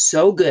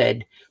so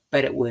good,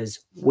 but it was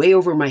way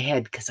over my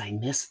head because I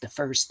missed the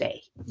first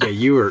day. Yeah,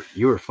 you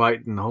were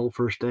fighting the whole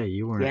first day.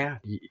 You weren't. Yeah,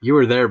 you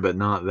were there, but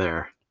not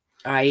there.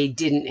 I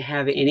didn't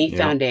have any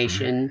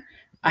foundation.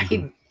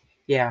 It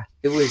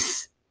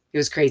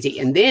was crazy.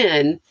 And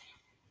then,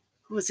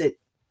 what was it?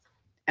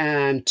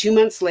 2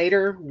 months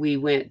later, we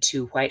went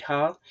to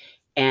Whitehall,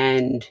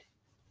 and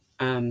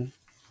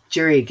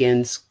Jerry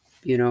again's,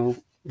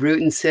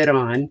 rooting Sid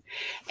on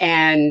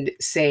and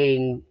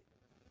saying,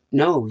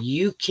 no,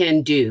 you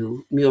can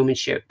do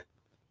mulemanship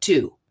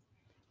too.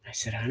 I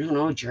said, I don't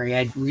know, Jerry.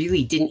 I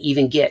really didn't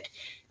even get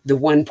the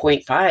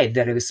 1.5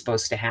 that I was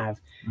supposed to have.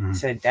 I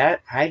said,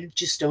 that I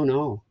just don't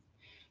know.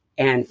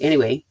 And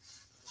anyway,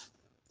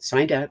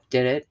 signed up,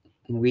 did it.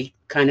 We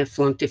kind of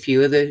flunked a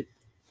few of the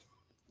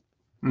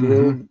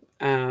little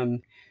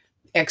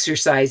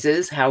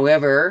exercises.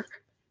 However,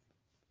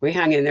 we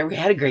hung in there. We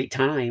had a great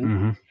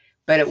time,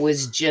 but it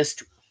was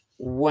just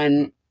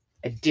one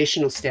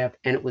additional step,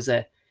 and it was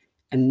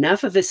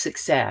enough of a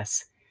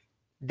success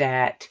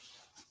that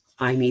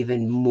I'm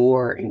even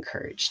more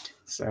encouraged.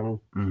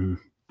 So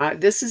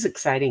this is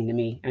exciting to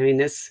me. I mean,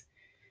 this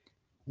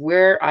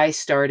where I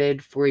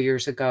started 4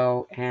 years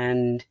ago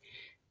and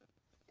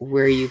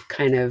where you've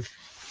kind of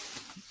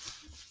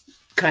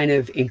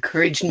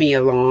encouraged me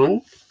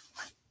along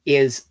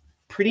is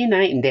pretty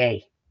night and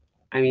day.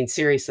 I mean,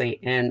 seriously.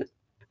 And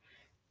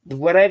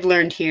what I've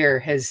learned here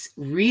has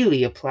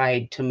really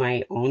applied to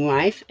my own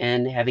life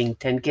and having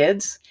 10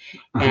 kids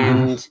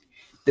and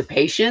the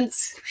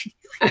patience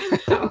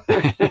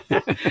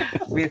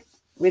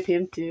with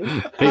him too.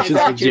 Patience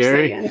with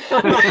Jerry.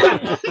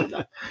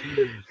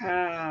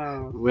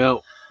 Oh.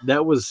 Well,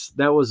 that was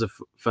a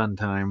fun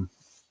time,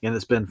 and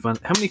it's been fun.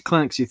 How many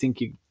clinics do you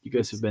think you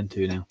guys have been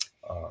to now?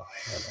 Oh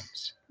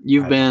heavens!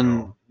 You've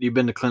been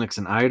to clinics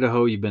in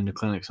Idaho. You've been to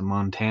clinics in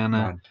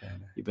Montana.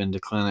 You've been to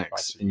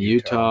clinics in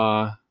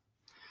Utah.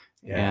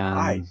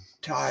 Yeah, and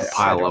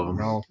I don't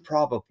know,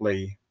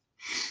 probably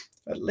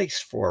at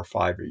least 4 or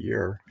 5 a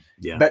year.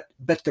 Yeah.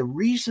 But the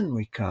reason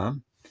we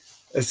come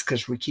is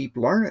because we keep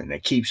learning.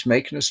 It keeps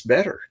making us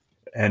better.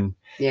 And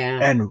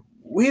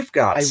we've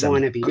got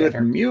some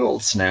good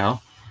mules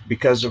now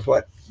because of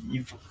what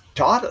you've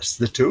taught us,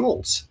 the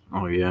tools.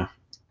 Oh yeah.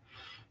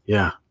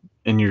 Yeah.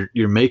 And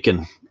you're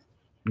making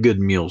good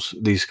mules.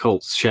 These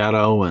Colts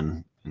Shadow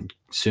and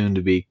soon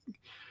to be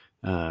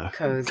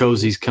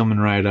Cozy's coming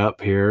right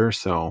up here.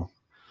 So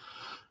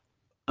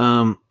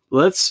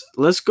let's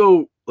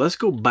go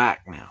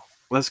back now.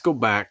 Let's go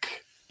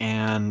back,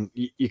 and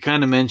you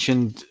kind of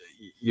mentioned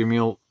your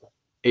mule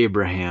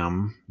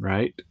Abraham,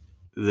 right?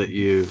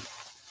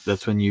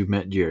 That's when you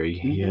met Jerry.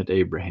 He had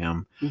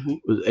Abraham.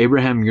 Was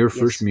Abraham your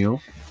first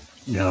mule?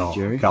 No,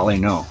 Jerry? golly,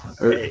 no.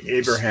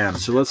 Abraham.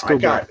 So let's go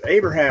back.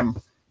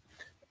 Abraham.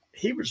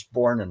 He was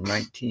born in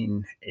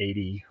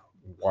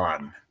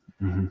 1981,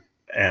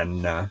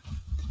 and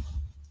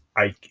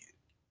I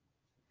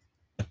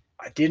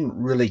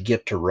didn't really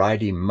get to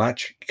ride him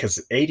much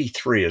because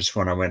 83 is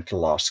when I went to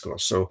law school.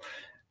 So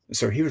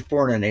he was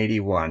born in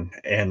 81,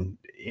 and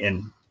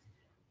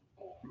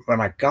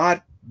when I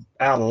got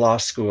out of law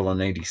school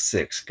in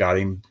 86, got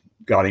him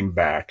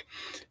back,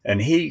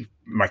 and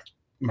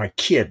my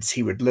kids,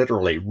 he would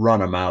literally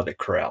run them out of the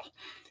corral.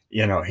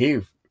 You know,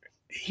 he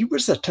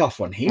was a tough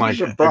one. He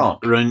was a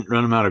bronc. Run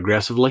them out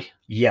aggressively?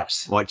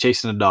 Yes. Like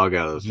chasing a dog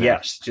out of the pen.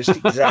 Yes, just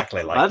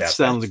exactly like that. That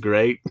sounds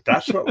great.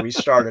 That's what we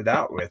started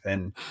out with,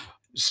 and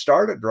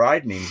started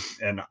riding him,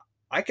 and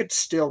I could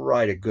still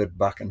ride a good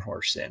bucking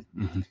horse in.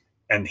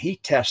 And he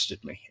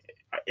tested me.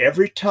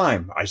 Every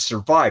time I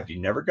survived, he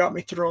never got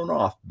me thrown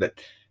off,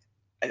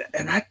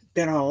 and I've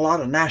been on a lot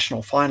of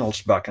national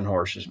finals bucking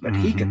horses, but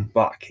he could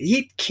buck.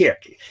 He'd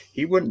kick.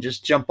 He wouldn't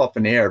just jump up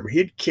in the air, but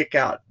he'd kick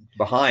out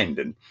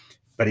behind,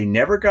 but he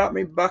never got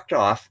me bucked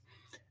off.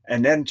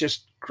 And then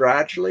just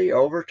gradually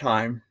over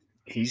time,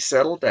 he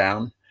settled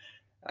down.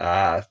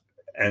 And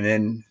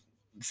then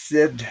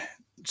Sid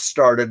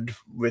started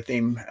with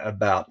him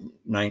about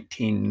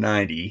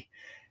 1990.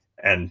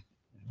 And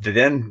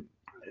then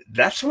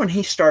that's when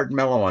he started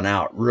mellowing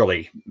out,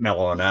 really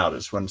mellowing out,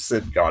 is when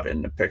Sid got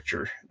in the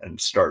picture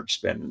and started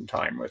spending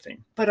time with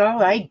him. But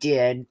all I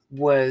did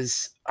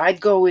was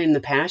I'd go in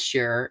the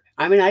pasture.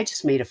 I mean, I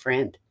just made a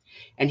friend,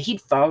 and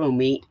he'd follow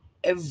me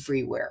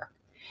everywhere.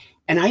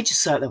 And I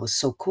just thought that was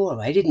so cool.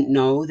 I didn't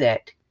know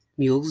that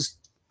mules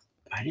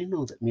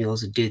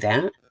would do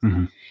that.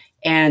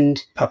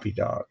 And puppy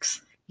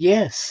dogs.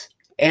 Yes.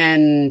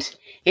 And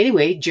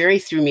anyway, Jerry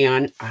threw me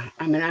on.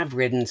 I mean, I've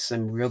ridden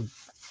some real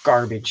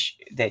garbage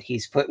that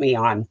he's put me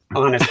on,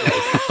 honestly.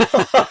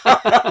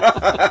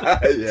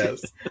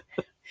 Yes.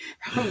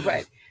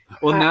 But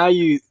well, now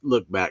you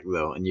look back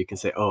though, and you can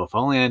say, "Oh, if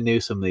only I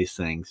knew some of these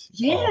things."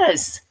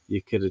 Yes.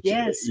 You could have.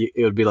 Yes.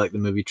 It would be like the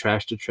movie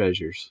Trash to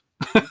Treasures.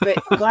 But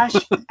gosh,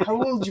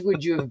 how old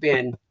would you have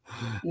been?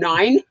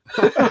 9?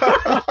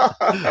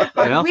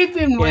 Well, we've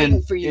been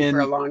waiting for you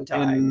for a long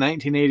time. In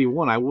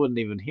 1981, I wasn't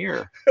even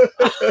here.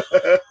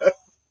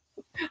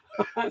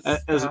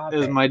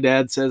 As my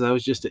dad says, I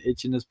was just an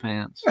itch in his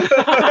pants.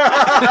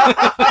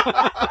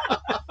 I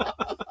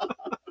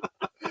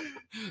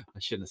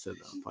shouldn't have said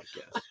that on the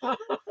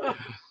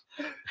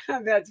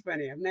podcast. That's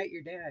funny. I've met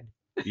your dad.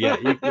 Yeah,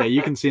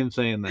 you can see him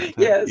saying that. Huh?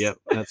 Yes. Yep,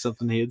 that's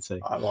something he'd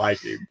say. I like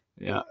him.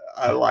 Yeah,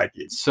 I like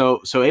it.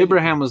 So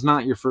Abraham was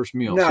not your first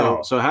mule.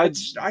 No. So how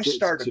I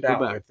started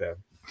out in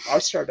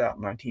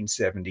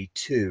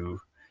 1972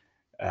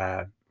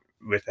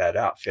 with that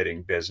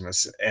outfitting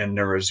business, and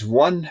there was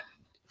one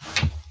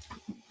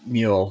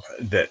mule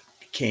that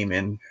came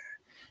in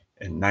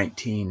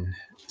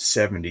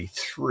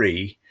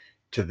 1973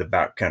 to the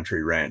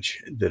backcountry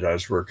ranch that I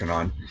was working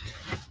on.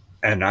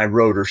 And I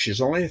rode her.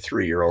 She's only a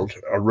 3-year-old.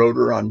 I rode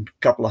her on a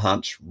couple of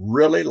hunts,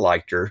 really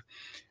liked her.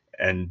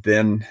 And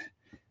then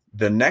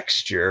the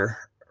next year,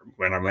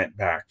 when I went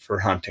back for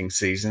hunting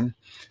season,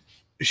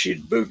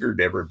 she'd boogered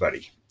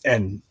everybody.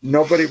 And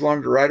nobody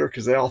wanted to ride her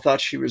because they all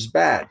thought she was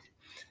bad.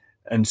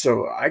 And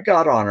so I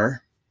got on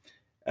her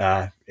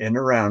in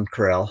a round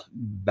corral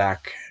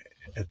back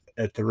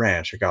at the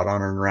ranch. I got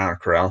on her in a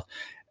round corral.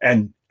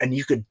 And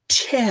you could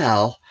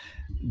tell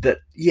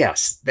that,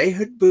 yes, they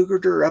had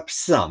boogered her up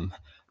some,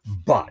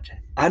 but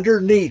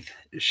underneath,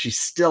 she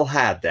still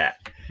had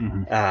that.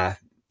 Mhm.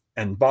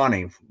 And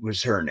Bonnie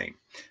was her name.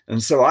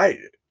 And so I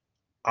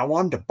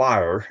wanted to buy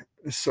her.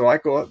 So I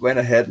went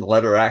ahead and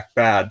let her act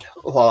bad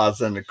while I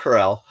was in the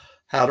corral,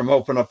 had them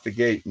open up the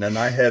gate, and then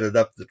I headed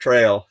up the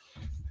trail.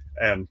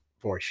 And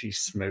boy, she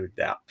smoothed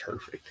out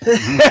perfect.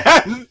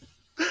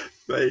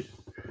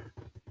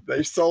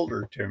 They sold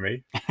her to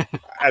me,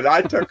 and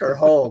I took her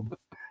home.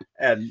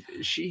 And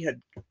she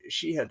had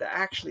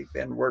actually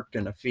been worked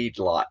in a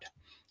feedlot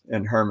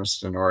in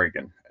Hermiston,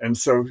 Oregon, and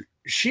so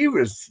she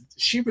was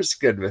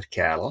good with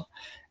cattle,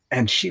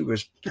 and she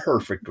was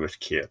perfect with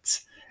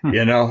kids.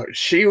 You know,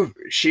 she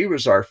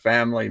was our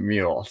family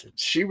mule.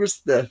 She was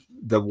the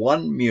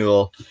one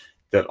mule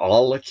that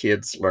all the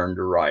kids learned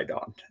to ride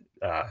on.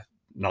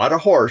 Not a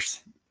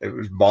horse. It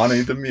was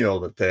Bonnie the mule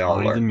that they all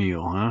Bonnie learned. the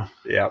mule, huh?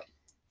 Yep.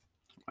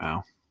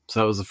 Wow.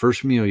 So that was the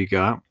first mule you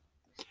got.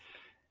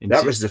 And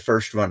That was the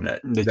first one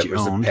that you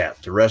was owned. a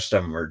pet. The rest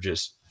of them were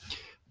just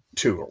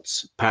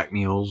tools. Pack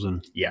mules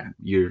and for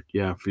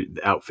the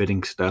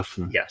outfitting stuff.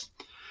 And Yes.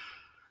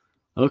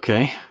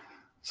 Okay.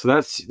 So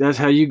that's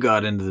how you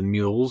got into the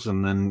mules,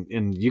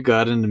 and you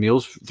got into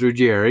mules through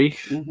Jerry.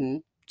 Mm-hmm.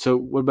 So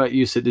what about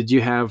you? So did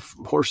you have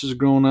horses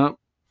growing up?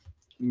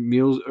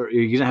 Mules, or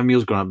you didn't have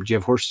mules growing up? Did you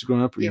have horses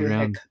growing up? Or Yeah, you we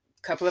had had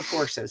a couple of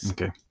horses.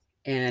 Okay.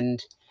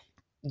 And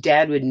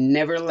Dad would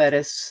never let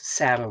us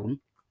saddle them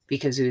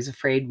because he was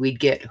afraid we'd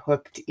get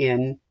hooked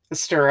in a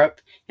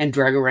stirrup and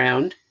drug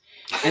around.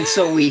 And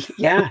so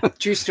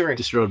true story.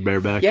 Just rode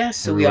bareback. Yeah,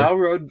 so everywhere. we all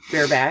rode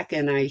bareback,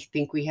 and I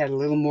think we had a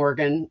little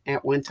Morgan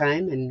at one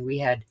time, and we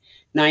had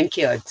 9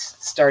 kids.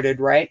 Started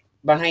right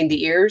behind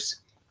the ears,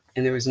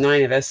 and there was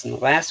 9 of us, and the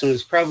last one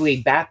was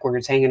probably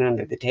backwards, hanging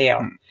under the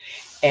tail.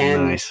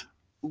 And Nice.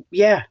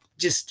 yeah,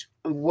 just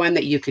one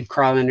that you could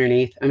crawl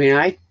underneath. I mean,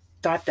 I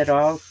thought that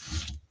all,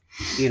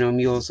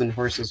 mules and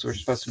horses were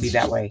supposed to be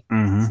that way.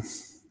 Mm-hmm.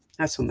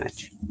 Not so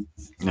much.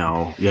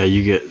 No, yeah,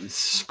 you get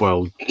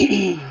spoiled.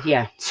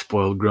 Yeah.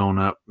 Spoiled growing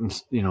up.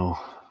 You know,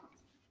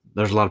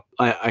 there's a lot.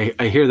 I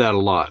hear that a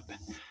lot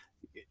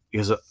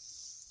because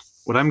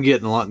what I'm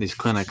getting a lot in these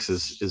clinics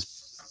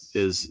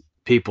is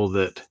people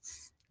that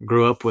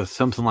grew up with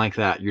something like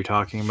that you're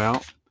talking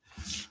about,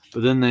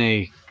 but then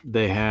they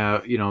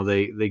have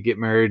they get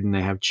married and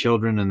they have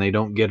children and they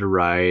don't get a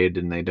ride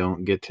and they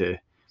don't get to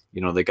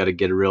they got to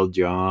get a real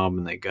job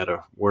and they got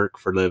to work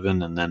for a living,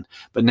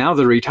 but now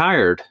they're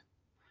retired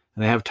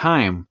and they have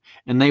time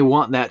and they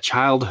want that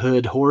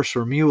childhood horse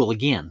or mule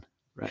again.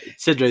 Right.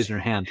 Sid raising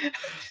her hand.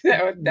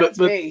 That's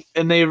me.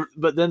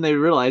 But then they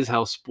realize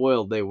how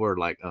spoiled they were.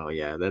 Like, oh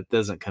yeah, that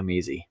doesn't come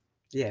easy.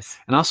 Yes.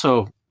 And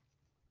also,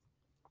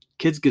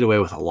 kids get away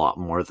with a lot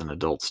more than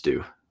adults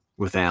do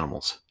with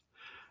animals.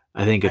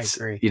 I think it's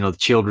the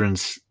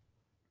children's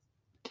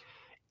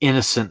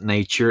innocent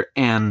nature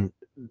and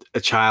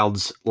a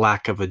child's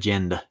lack of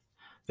agenda.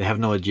 They have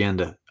no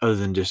agenda other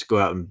than just go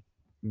out and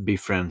be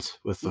friends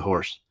with the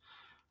horse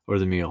or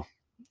the mule.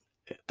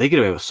 They get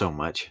away with so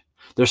much.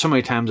 There's so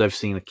many times I've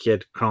seen a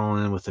kid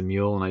crawling in with a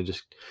mule, and I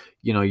just,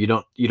 you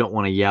don't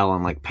want to yell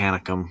and like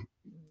panic them.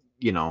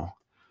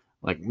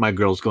 Like my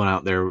girl's going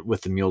out there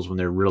with the mules when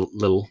they're real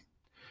little,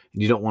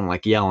 and you don't want to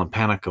like yell and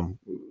panic them.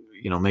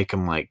 Make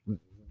them like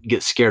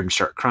get scared and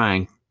start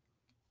crying.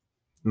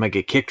 Might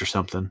get kicked or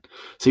something.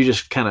 So you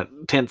just kind of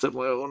tense up.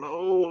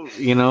 Oh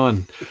no,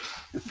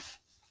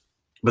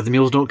 but the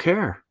mules don't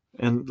care,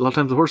 and a lot of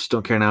times the horses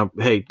don't care. Now,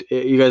 hey,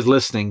 you guys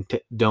listening,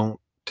 don't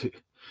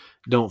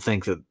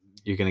think that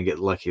you're going to get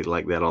lucky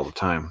like that all the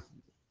time.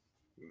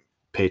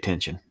 Pay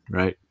attention,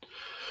 right?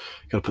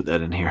 Got to put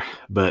that in here.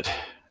 But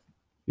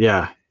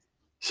yeah.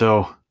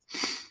 So,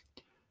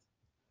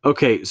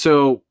 okay.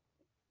 So,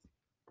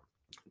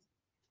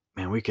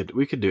 man, we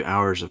could do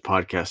hours of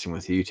podcasting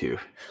with you two.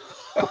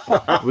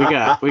 we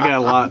got a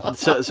lot.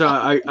 So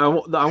I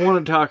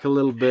want to talk a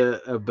little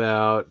bit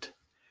about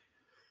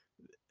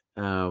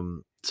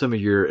some of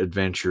your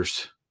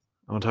adventures.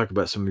 I want to talk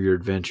about some of your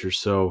adventures.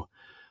 So,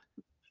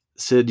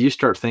 Sid, you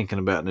start thinking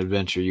about an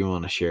adventure you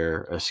want to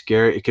share.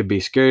 It could be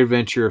a scary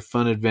adventure, a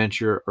fun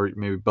adventure, or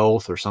maybe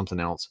both, or something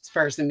else. As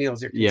far as the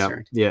meals are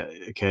concerned. Yeah.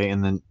 Okay.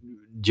 And then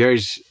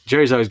Jerry's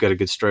always got a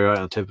good story right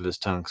on the tip of his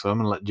tongue. So I'm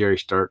going to let Jerry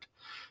start.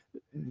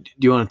 Do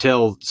you want to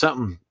tell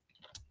something,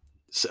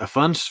 a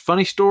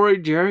funny story,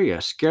 Jerry, a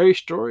scary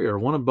story, or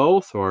one of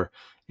both, or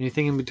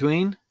anything in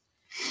between?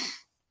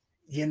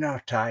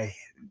 Ty,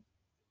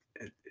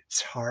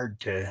 it's hard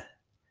to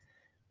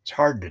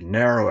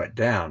narrow it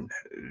down.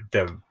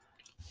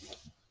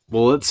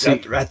 Well, let's see.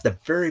 At the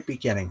very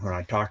beginning, when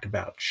I talked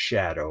about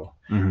shadow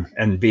Mhm.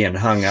 and being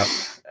hung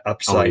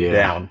upside yeah.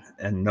 down,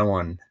 and no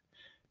one,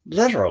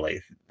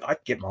 literally,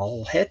 I'd get my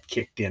whole head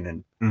kicked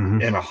in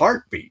Mhm. in a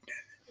heartbeat.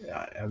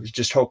 I was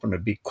just hoping to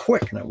be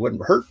quick and it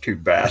wouldn't hurt too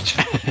bad.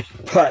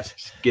 But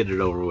Just get it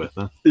over with,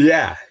 huh?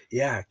 yeah,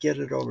 get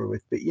it over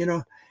with. But you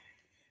know,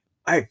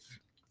 I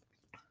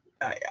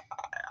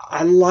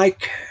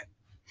like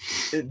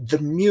the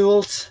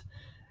mules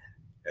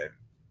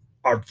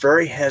are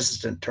very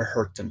hesitant to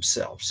hurt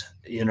themselves,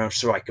 you know,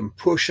 so I can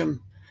push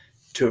them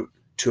to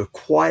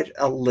quite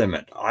a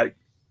limit. I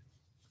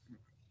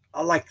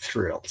like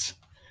thrills,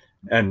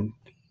 and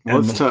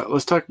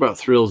Let's talk about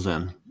thrills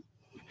then.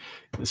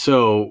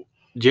 So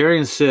Jerry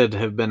and Sid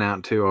have been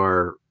out to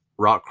our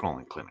rock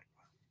crawling clinic,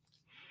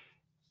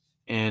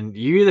 and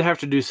you either have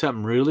to do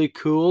something really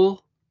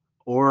cool,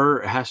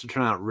 or it has to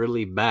turn out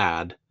really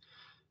bad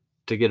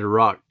to get a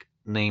rock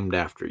named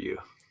after you.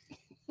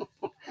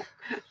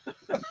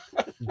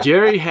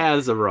 Jerry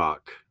has a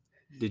rock.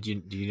 Do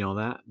you know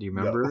that? Do you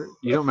remember? No.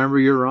 You don't remember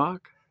your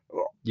rock?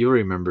 Well, You'll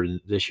remember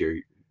this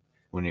year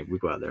when we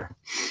go out there.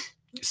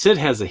 Sid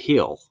has a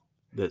heel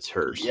that's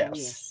hers. Yes. Oh,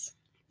 yes.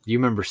 You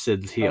remember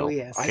Sid's heel? Oh,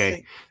 yes.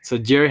 Okay. So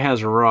Jerry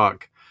has a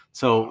rock.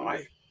 So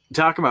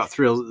talk about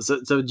thrills.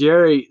 So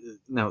Jerry,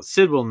 no,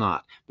 Sid will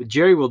not, but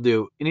Jerry will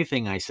do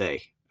anything I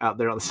say out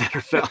there on the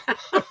center field.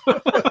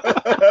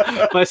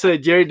 If I say,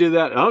 Jerry, do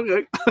that,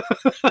 okay.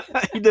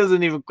 He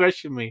doesn't even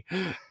question me.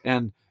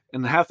 And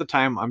half the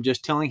time I'm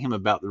just telling him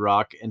about the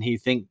rock, and he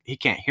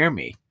can't hear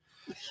me.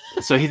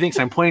 So he thinks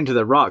I'm pointing to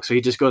the rock. So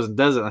he just goes and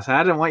does it. And I said,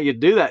 I didn't want you to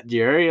do that,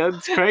 Jerry.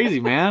 That's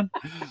crazy, man.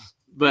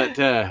 But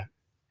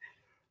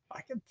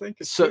I can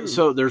think of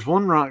so there's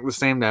one rock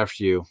that's named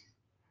after you.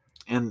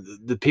 And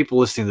the people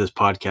listening to this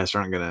podcast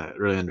aren't going to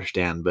really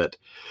understand, but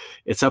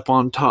it's up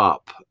on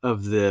top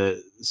of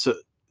this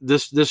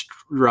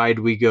ride.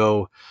 We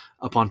go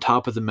up on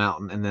top of the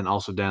mountain and then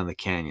also down the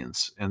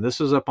canyons. And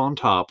this is up on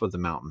top of the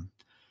mountain.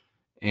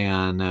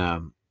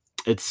 And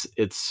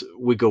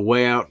we go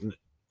way out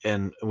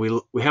and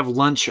we have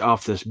lunch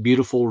off this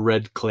beautiful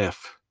red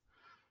cliff.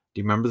 Do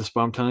you remember the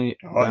spot I'm telling you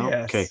about? Oh,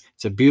 yes. Okay.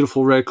 It's a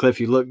beautiful red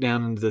cliff. You look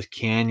down into this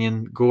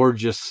canyon,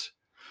 gorgeous.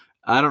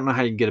 I don't know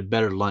how you can get a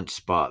better lunch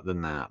spot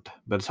than that,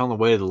 but it's on the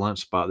way to the lunch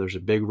spot. There's a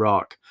big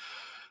rock.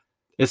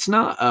 It's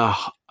not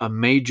a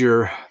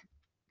major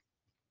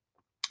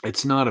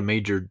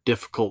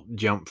difficult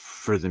jump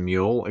for the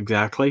mule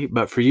exactly,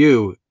 but for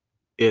you,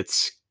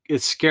 it's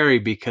scary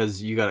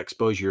because you got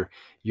exposure.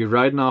 You're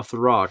riding off the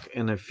rock,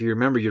 and if you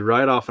remember, you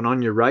ride off, and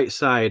on your right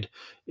side,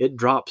 it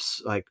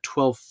drops like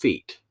 12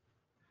 feet.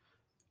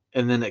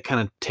 And then it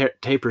kind of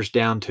tapers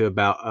down to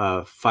about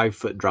a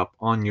 5-foot drop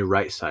on your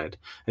right side.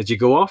 As you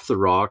go off the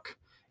rock,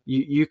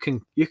 you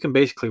can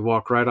basically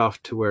walk right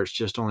off to where it's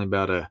just only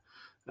about a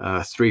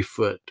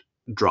 3-foot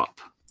drop.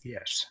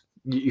 Yes.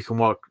 You can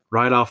walk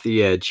right off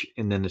the edge,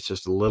 and then it's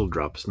just a little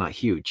drop. It's not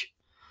huge.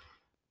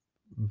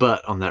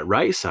 But on that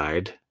right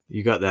side,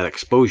 you got that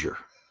exposure.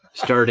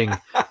 Starting,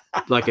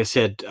 like I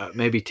said,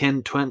 maybe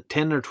 10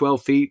 or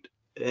 12 feet,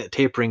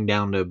 tapering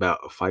down to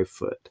about 5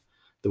 foot.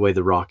 The way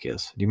the rock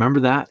is. Do you remember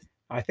that?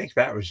 I think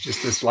that was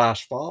just this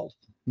last fall.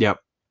 Yep.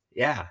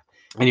 Yeah.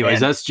 Anyways,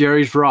 that's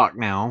Jerry's rock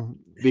now,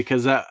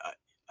 because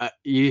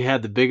you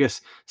had the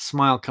biggest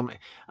smile coming.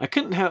 I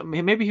couldn't help.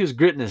 Maybe he was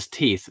gritting his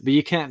teeth, but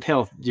you can't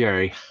tell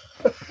Jerry.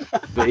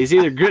 But he's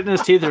either gritting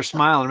his teeth or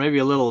smiling, or maybe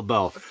a little of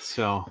both.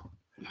 So,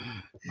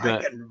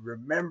 I can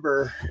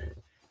remember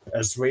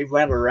as we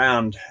went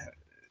around,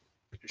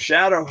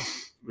 Shadow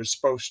was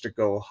supposed to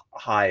go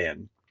high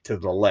and to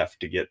the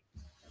left to get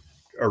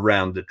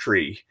around the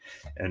tree,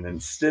 and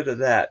instead of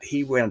that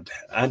he went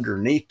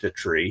underneath the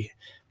tree,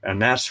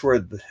 and that's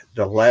where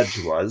the ledge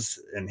was,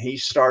 and he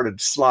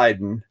started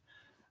sliding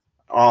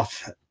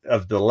off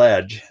of the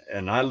ledge,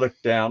 and I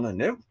looked down,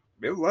 and it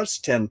was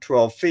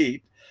 10-12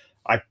 feet.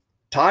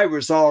 Ty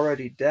was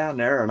already down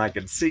there, and I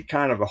could see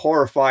kind of a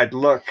horrified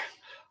look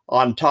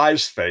on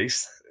Ty's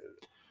face,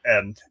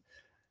 and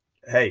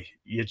hey,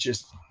 you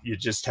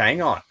just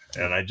hang on.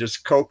 And I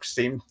just coaxed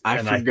him.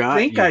 I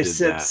think I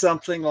said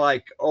something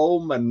like, "Oh,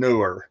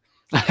 manure."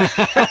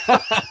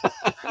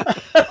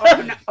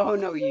 Oh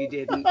no, you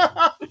didn't.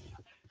 I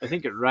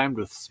think it rhymed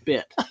with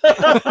spit.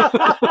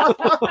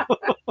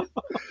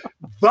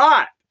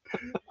 But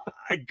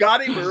I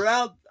got him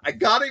around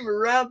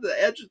the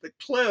edge of the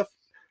cliff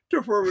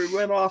to where we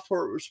went off,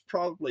 where it was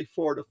probably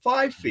 4 to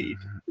 5 feet.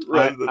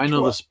 I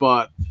know the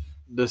spot.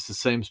 That's the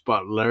same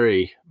spot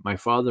Larry, my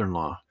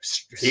father-in-law,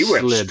 he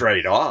went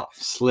straight off.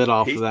 Slid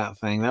off of that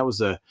thing.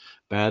 That's a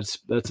bad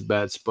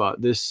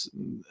spot. This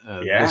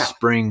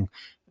spring,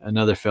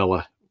 another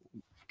fella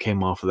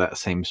came off of that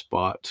same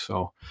spot.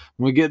 So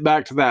when we get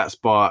back to that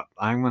spot,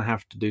 I'm going to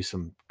have to do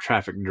some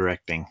traffic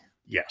directing.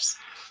 Yes.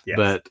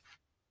 But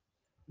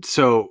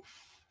so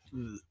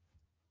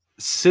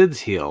Sid's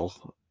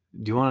heel,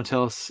 do you want to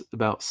tell us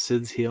about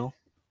Sid's heel?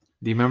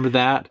 Do you remember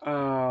that?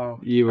 Oh,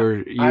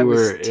 I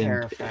was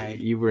terrified.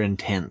 You were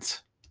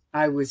intense.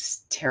 I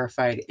was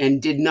terrified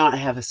and did not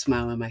have a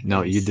smile on my face.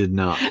 No, you did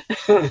not.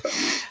 You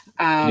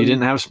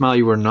didn't have a smile.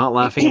 You were not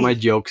laughing at my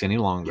jokes any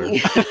longer.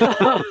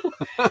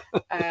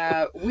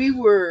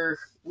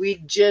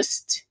 We'd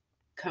just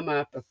come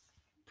up a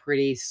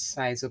pretty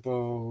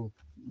sizable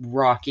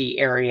rocky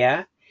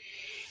area,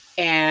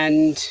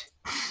 and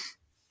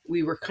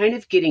we were kind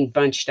of getting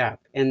bunched up.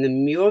 And the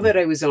mule that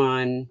I was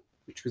on,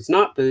 which was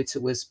not Boots,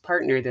 it was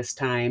Partner this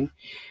time,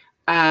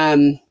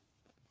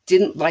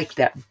 didn't like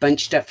that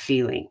bunched up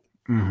feeling.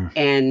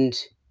 And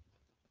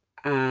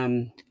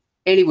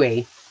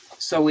anyway,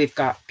 so we've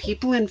got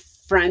people in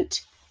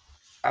front,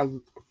 a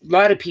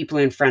lot of people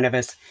in front of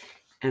us,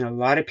 and a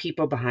lot of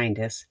people behind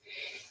us.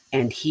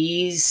 And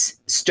he's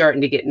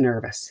starting to get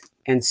nervous.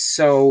 And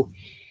so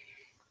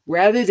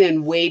rather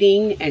than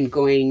waiting and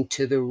going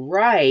to the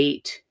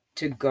right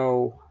to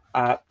go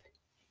up,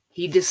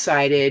 he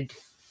decided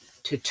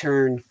to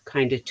turn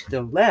kind of to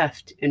the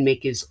left and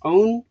make his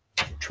own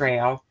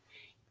trail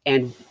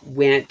and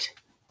went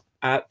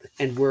up,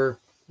 and we're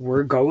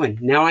going.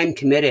 Now I'm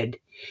committed.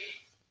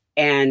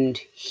 And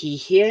he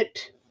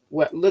hit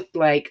what looked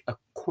like a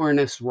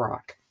cornice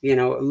rock. You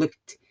know, it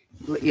looked,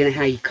 you know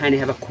how you kind of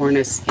have a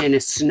cornice in a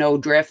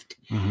snowdrift.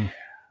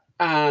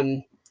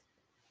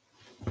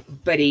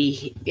 But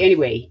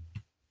anyway,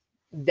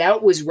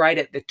 that was right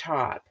at the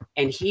top,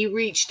 and he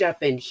reached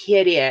up and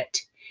hit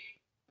it,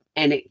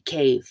 and it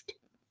caved,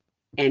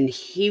 and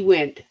he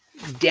went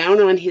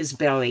down on his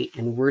belly,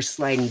 and we're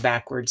sliding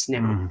backwards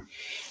now.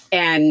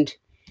 And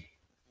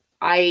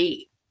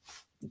I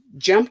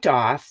jumped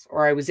off,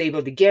 or I was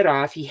able to get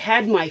off. He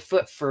had my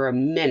foot for a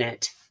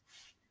minute.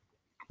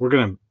 We're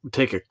going to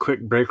take a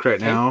quick break right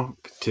now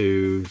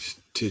to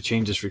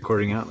change this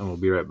recording out, and we'll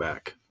be right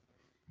back.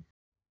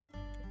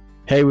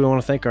 Hey, we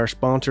want to thank our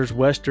sponsors,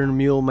 Western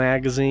Mule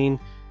Magazine.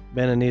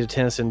 Ben and Anita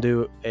Tennyson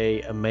do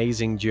an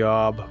amazing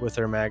job with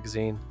their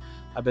magazine.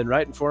 I've been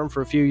writing for them for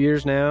a few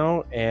years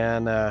now,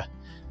 and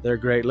they're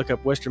great. Look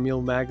up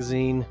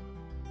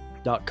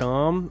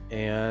westernmulemagazine.com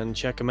and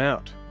check them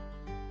out.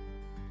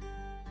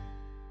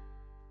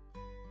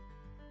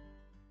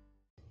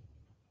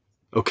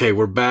 Okay,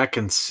 we're back,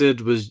 and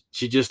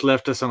she just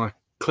left us on a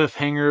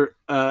cliffhanger,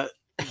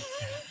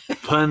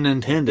 pun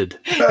intended.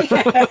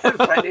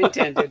 Pun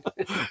intended.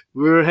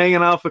 We were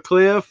hanging off a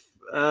cliff.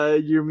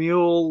 Your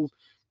mule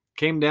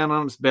came down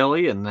on its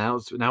belly, and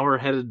now we're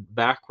headed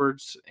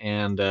backwards.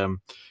 And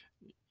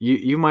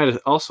you might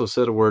have also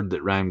said a word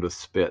that rhymed with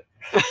spit.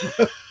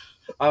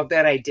 I'll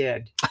bet I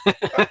did.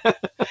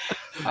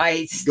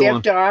 I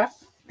stepped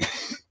off,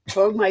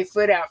 pulled my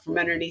foot out from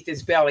underneath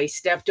his belly,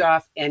 stepped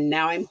off, and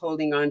now I'm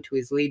holding on to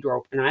his lead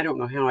rope. And I don't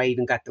know how I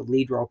even got the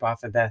lead rope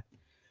off of the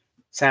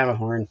saddle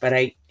horn, but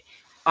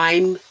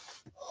I'm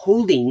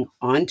holding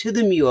onto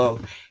the mule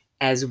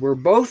as we're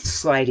both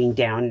sliding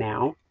down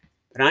now,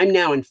 but I'm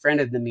now in front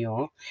of the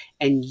mule.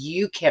 And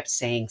you kept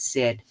saying,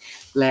 Sid,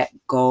 let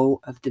go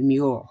of the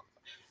mule.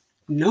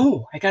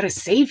 No, I got to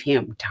save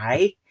him,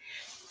 Ty.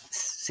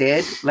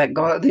 Sid, let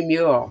go of the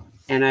mule.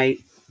 And I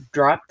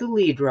dropped the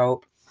lead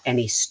rope, and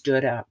he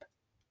stood up.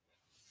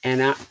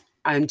 And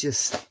I'm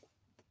just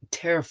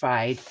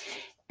terrified.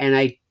 And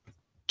I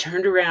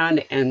turned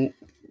around and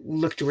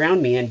looked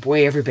around me, and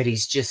boy,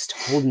 everybody's just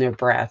holding their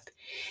breath.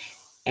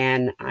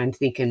 And I'm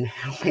thinking,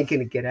 how am I going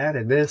to get out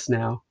of this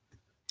now?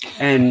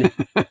 And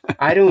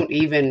I don't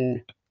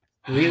even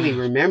really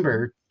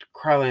remember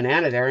crawling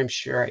out of there. I'm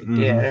sure I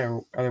did,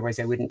 or otherwise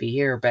I wouldn't be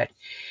here. But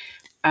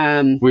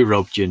we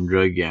roped you and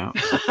drug you out.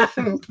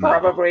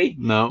 Probably.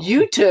 No.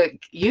 You took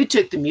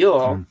the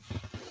mule,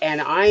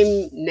 and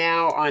I'm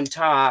now on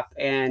top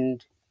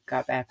and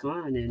got back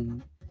on,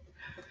 and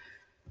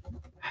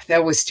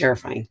that was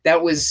terrifying.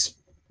 That was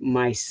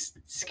my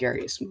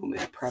scariest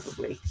moment,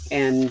 probably.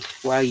 And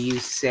while you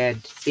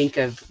said, think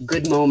of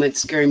good moment,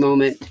 scary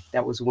moment,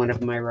 that was one of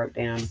them I wrote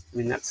down. I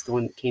mean, that's the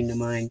one that came to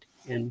mind.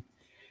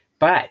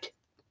 But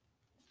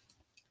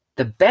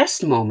the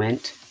best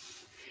moment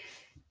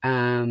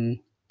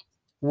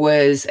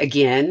was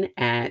again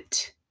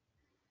at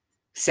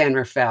San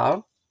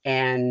Rafael,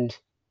 and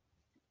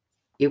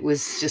it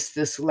was just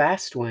this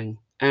last one.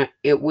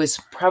 It was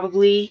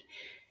probably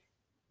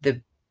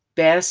the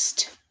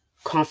best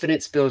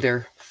confidence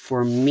builder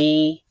for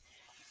me,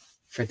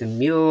 for the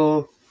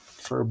mule,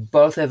 for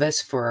both of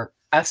us, for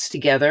us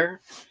together,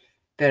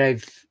 that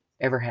I've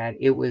ever had.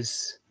 It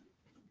was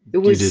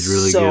you did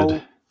really so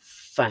good.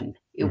 Fun.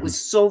 It was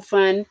so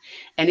fun,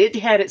 and it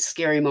had its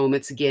scary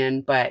moments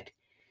again, but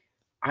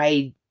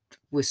I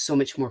was so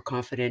much more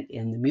confident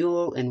in the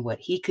mule and what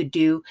he could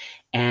do.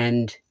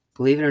 And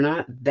believe it or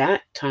not,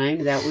 that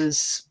time that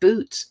was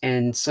Boots.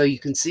 And so you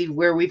can see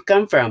where we've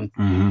come from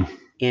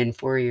in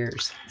 4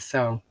 years.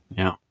 So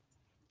yeah,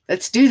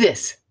 let's do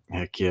this.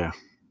 Heck yeah.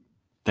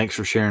 Thanks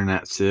for sharing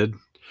that, Sid.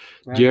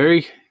 Right.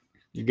 Jerry,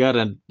 you got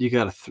a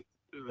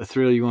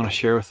thrill you want to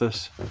share with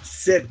us?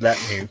 Sid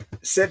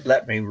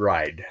let me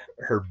ride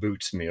her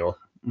Boots mule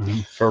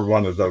for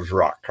one of those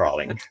rock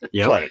crawling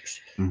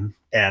clinics.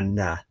 And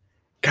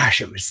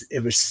gosh,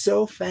 it was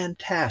so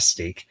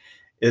fantastic.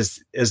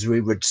 As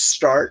we would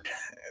start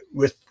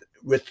with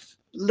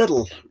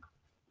little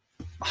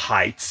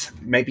heights,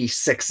 maybe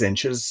 6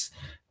 inches.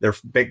 They're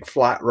big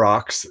flat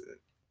rocks.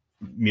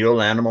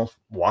 Mule animal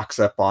walks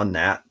up on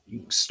that. You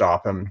can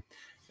stop him,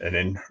 and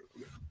then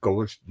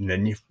and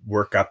then you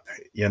work up,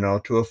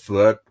 to a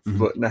foot,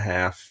 foot and a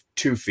half,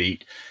 2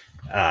 feet,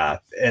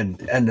 and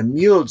the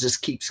mule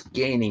just keeps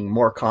gaining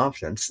more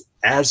confidence,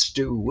 as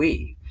do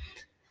we.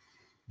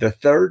 The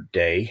third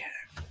day,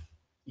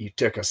 you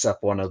took us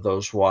up one of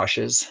those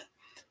washes,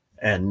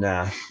 and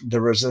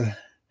there was a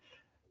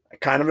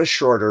kind of a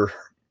shorter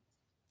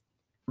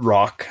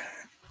rock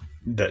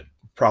that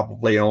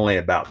probably only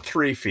about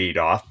 3 feet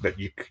off, but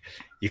you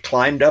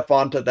climbed up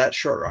onto that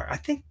short rock. I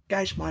think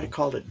guys might have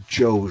called it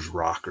Joe's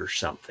Rock or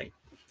something.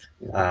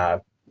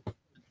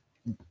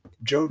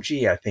 Joe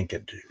G, I think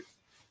it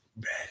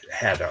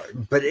had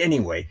but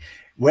anyway,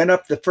 went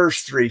up the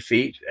first 3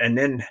 feet, and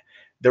then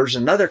there's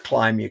another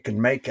climb you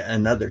can make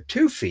another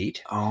 2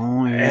 feet.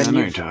 Oh, yeah, and I know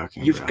you're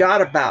talking you've about.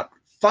 got about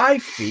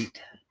 5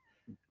 feet.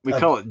 We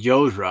call it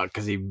Joe's Rock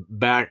because he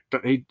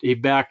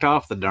backed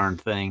off the darn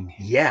thing.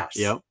 Yes.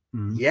 Yep.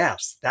 Mm-hmm.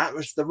 Yes, that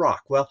was the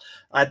rock. Well,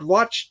 I'd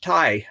watched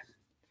Ty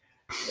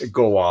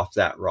go off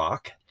that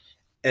rock,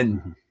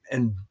 and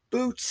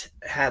Boots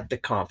had the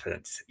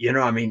confidence.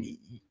 I mean,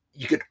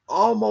 you could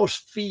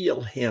almost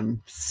feel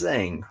him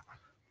saying,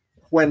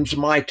 "When's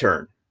my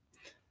turn?"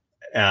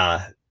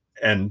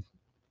 And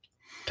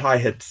Ty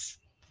had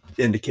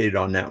indicated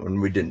on that one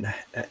we didn't.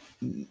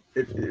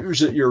 It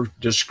was at your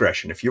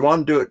discretion. If you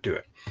want to do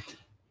it.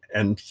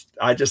 And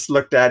I just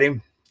looked at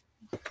him,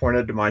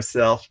 pointed to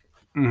myself.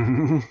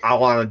 I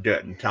want to do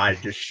it. And Ty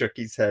just shook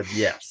his head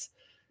yes.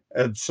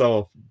 And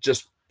so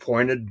just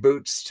pointed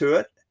Boots to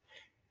it.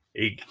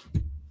 He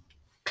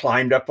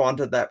climbed up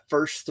onto that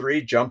first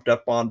 3, jumped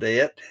up onto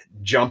it,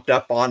 jumped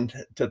up onto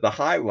the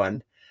high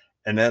one.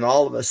 And then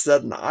all of a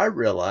sudden I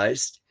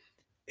realized,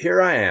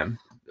 here I am.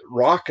 The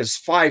rock is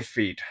 5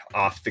 feet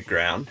off the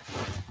ground.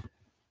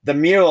 The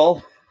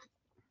mule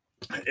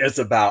is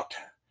about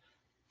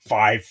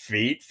 5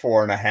 feet,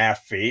 4.5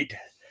 feet.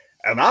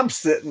 And I'm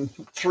sitting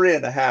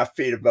 3.5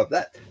 feet above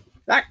that.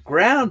 That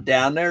ground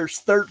down there is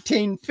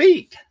 13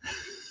 feet.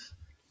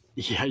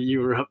 Yeah,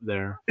 you were up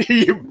there.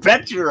 You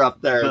bet you're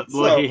up there. But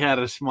boy, he had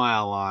a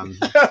smile on.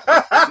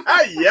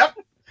 Yep.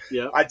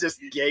 Yep. I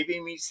just gave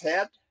him his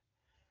head,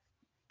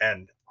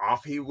 and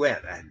off he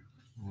went. And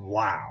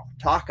wow,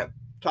 talk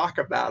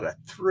about a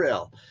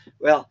thrill.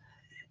 Well,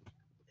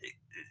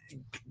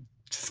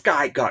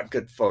 Sky got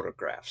good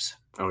photographs.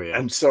 Oh, yeah.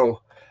 And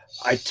so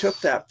I took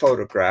that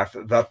photograph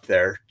of up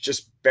there,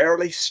 just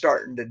barely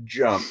starting to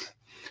jump.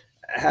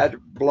 I had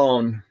it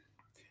blown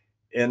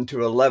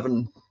into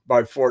 11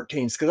 by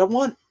 14s because I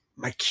want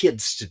my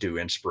kids to do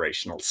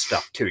inspirational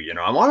stuff too.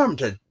 I want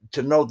them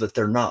to know that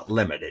they're not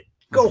limited.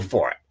 Go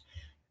for it.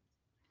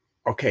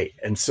 Okay.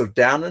 And so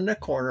down in the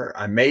corner,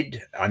 I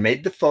made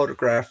the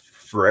photograph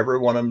for every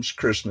one of them's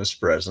Christmas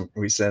present.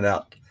 We sent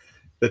out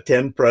the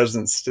 10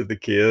 presents to the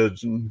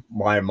kids and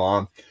my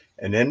mom.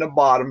 And in the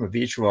bottom of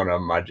each one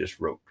of them, I just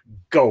wrote,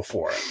 "Go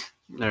for it."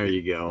 There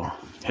you go.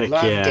 Heck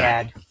Love yeah.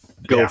 Dad.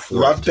 Go for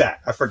love it. Dad.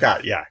 I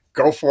forgot. Yeah.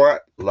 Go for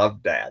it.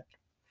 Love Dad.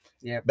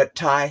 Yeah. But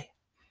Ty,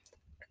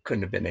 I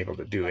couldn't have been able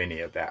to do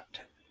any of that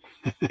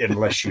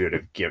unless you would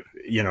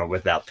have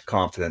without the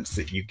confidence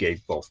that you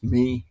gave both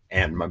me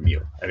and my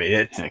mule. I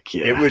mean, Heck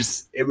yeah.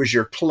 it was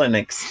your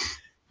clinics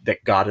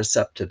that got us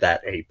up to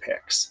that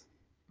apex.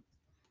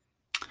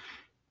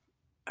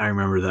 I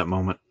remember that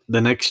moment.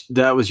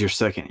 That was your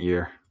second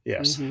year.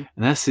 Yes. Mhm.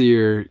 And that's the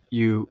year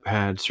you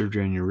had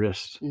surgery on your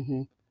wrist,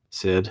 Mhm.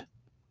 Sid.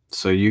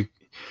 So you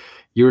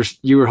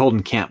were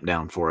holding camp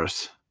down for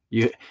us.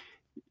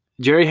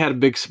 Jerry had a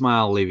big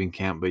smile leaving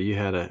camp, but you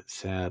had a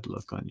sad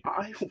look on you.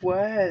 I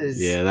was.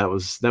 Yeah, that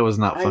was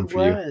not fun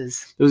for you.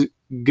 was. It was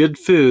good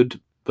food,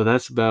 but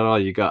that's about all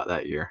you got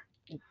that year.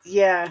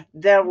 Yeah,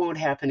 that won't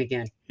happen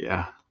again.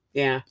 Yeah.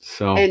 Yeah.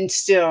 So And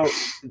still,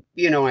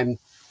 I'm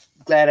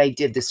glad I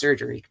did the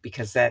surgery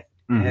because that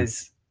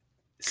has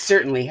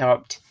certainly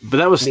helped. but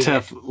that was maybe-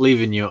 tough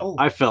leaving you. Oh,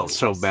 I felt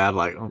so yes. bad,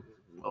 like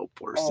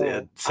poor Oh,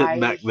 Sid sitting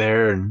back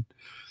there and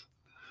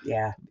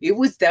Yeah,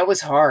 that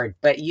was hard,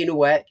 but you know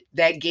what?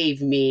 That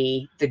gave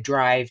me the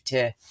drive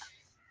to,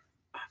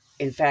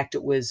 in fact,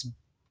 it was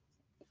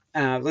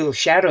a little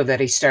shadow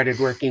that I started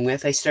working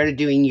with. I started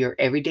doing your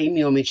everyday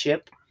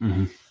mulemanship.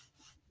 Mhm.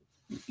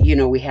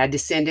 We had to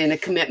send in a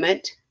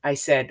commitment. I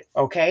said,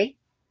 okay,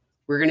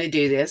 we're going to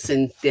do this.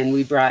 And then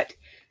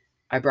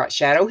I brought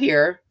Shadow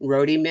here,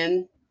 rode him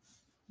in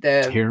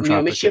the here in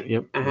mulemanship.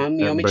 Yep.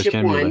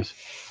 Mulemanship 1.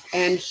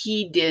 And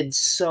he did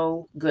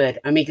so good.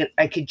 I mean,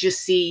 I could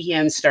just see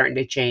him starting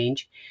to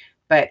change.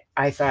 But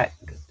I thought,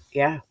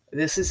 yeah,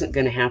 this isn't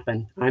going to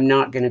happen. I'm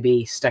not going to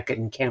be stuck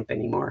in camp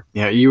anymore.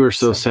 Yeah, you were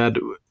so sad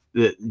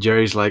that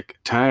Jerry's like,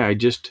 Ty, I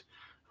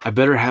I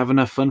better have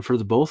enough fun for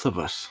the both of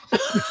us.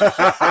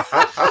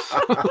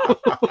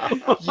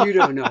 You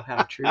don't know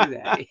how true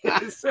that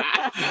is.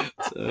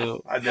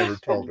 So I never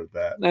told her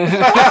that.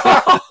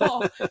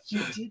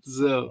 You did.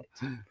 So,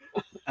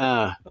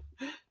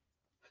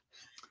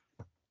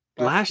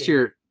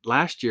 Busted.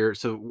 last year,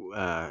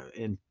 so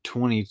in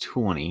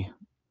 2020,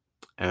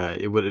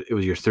 it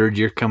was your third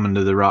year coming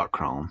to the rock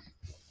crawling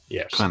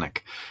Yes.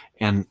 clinic,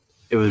 and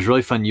it was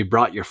really fun. You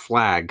brought your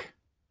flag,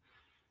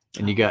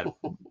 and you got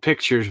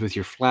pictures with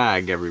your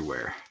flag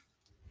everywhere,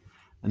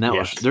 and that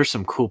Yes. there's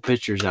some cool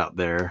pictures out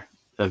there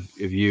of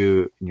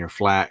you and your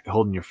flag,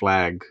 holding your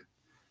flag,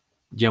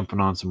 jumping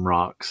on some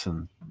rocks,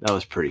 and that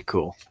was pretty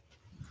cool.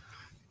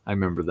 I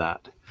remember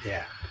that.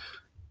 Yeah.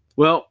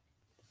 Well,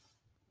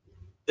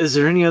 is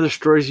there any other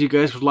stories you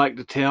guys would like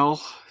to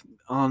tell?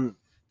 On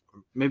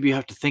maybe you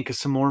have to think of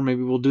some more.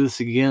 Maybe we'll do this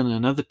again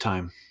another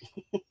time.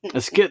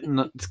 It's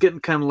getting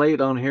kind of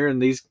late on here,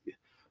 and we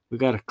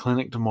got a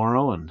clinic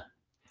tomorrow, and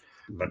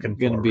Looking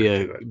going to forward be to a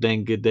it.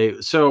 dang good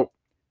day. So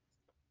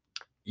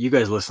you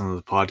guys listen to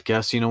the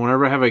podcast.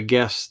 Whenever I have a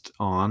guest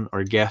on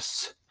or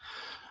guests,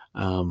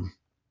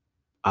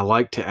 I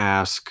like to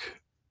ask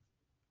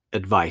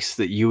advice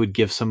that you would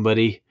give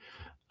somebody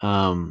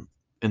in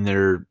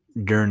their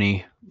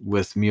journey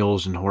with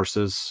mules and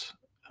horses.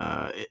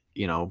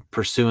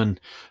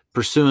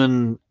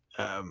 Pursuing,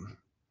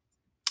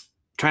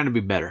 trying to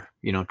be better.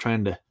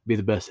 Trying to be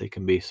the best they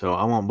can be. So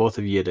I want both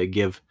of you to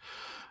give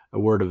a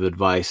word of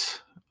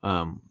advice.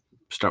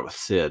 Start with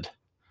Sid.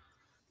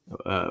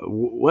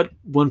 What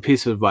one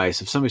piece of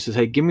advice, if somebody says,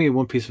 hey, give me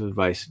one piece of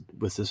advice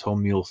with this whole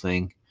mule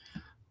thing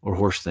or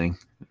horse thing,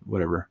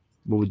 whatever,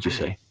 what would you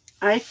say?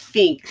 I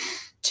think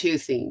two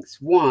things.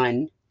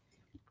 One,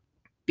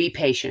 be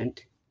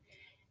patient.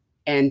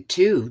 And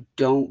two,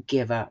 don't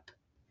give up.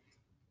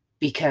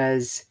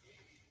 Because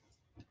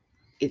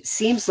it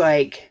seems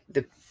like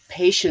the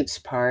patience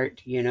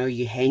part,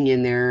 you hang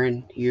in there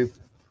and you're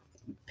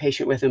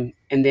patient with them.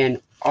 And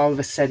then all of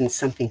a sudden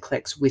something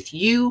clicks with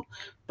you,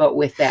 but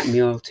with that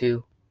mule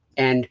too.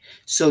 And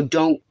so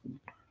don't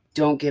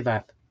give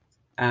up.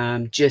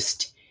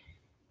 Just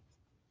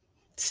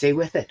stay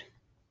with it,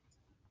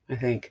 I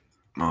think.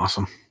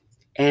 Awesome.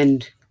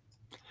 And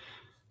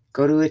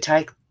go to a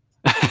Ty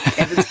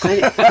Evans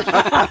clinic.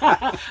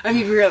 I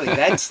mean, really,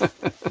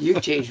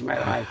 you've changed my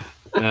life.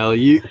 Well,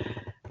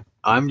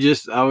 I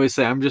always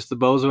say I'm just the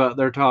bozo out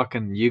there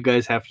talking. You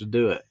guys have to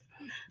do it.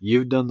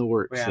 You've done the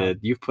work, Well, Sid.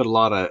 You've put a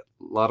lot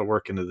of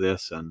work into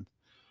this, and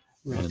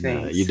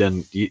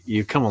thanks.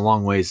 you've come a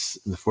long ways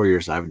in the 4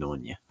 years I've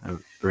known you.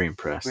 I'm very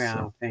impressed.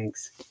 Well,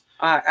 thanks.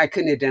 I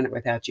couldn't have done it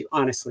without you,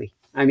 honestly.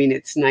 I mean,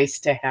 it's nice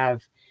to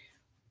have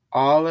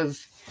all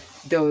of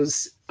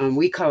those,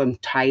 we call them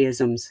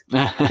Ty-isms,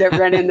 that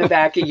run in the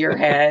back of your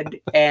head.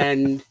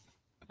 And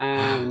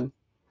I'm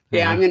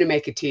going to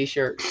make a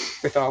T-shirt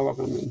with all of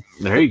them.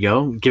 There you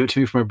go. Give it to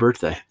me for my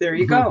birthday. There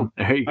you go.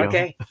 There you go.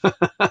 Okay.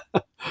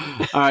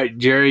 All right,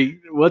 Jerry,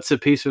 what's a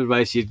piece of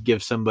advice you'd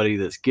give somebody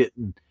that's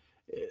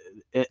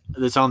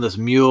on this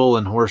mule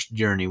and horse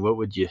journey? What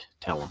would you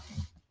tell them?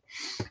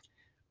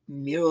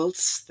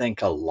 Mules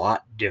think a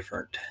lot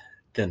different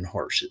than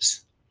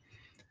horses.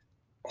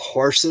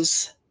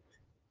 Horses,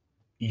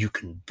 you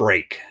can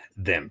break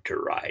them to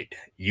ride.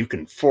 You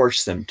can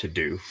force them to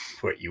do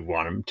what you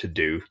want them to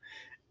do,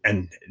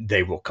 and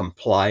they will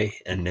comply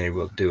and they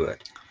will do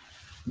it.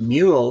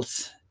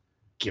 Mules,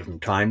 give them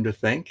time to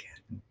think.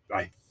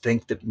 I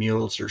think that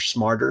mules are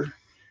smarter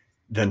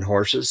than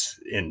horses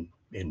in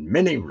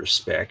many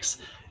respects.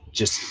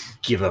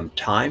 Just give them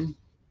time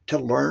to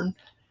learn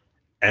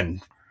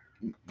and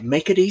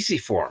make it easy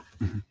for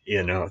them.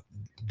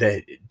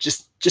 That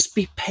just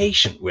be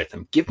patient with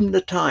them. Give them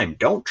the time.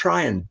 Don't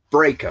try and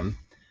break them.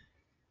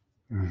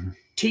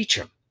 Teach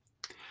them.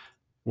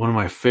 One of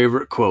my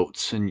favorite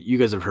quotes, and you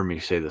guys have heard me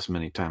say this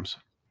many times,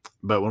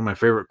 but one of my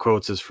favorite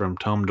quotes is from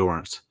Tom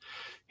Dorrance.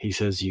 He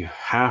says, you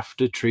have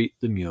to treat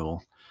the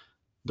mule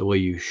the way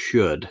you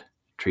should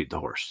treat the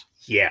horse.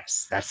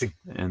 Yes, that's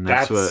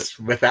what,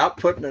 without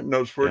putting it in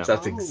those words, yeah.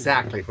 That's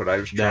exactly what I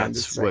was trying to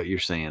say. That's what you're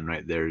saying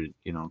right there,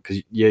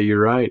 because you're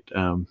right.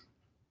 And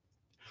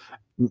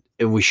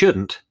we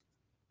shouldn't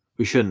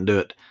do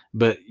it,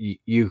 but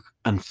you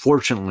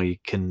unfortunately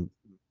can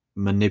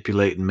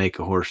manipulate and make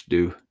a horse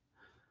do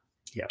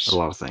a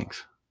lot of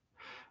things.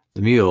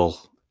 The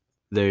mule,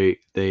 they're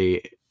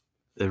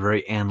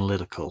very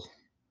analytical.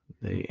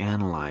 They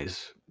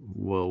analyze.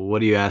 Well,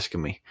 what are you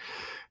asking me?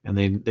 And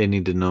they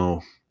need to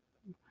know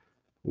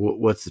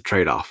what's the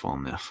trade-off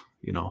on this.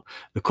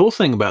 The cool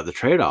thing about the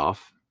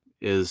trade-off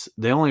is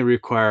they only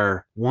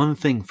require one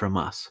thing from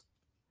us.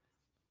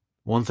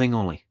 One thing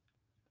only.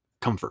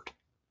 Comfort.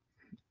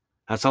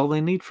 That's all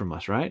they need from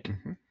us, right?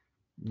 Mm-hmm.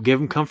 Give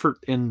them comfort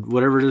in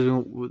whatever it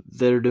is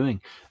they're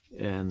doing.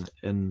 And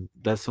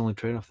that's the only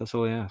trade-off. That's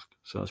all they ask.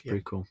 So that's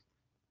pretty cool.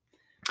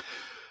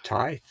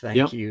 Ty,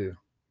 thank you.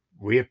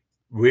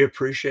 We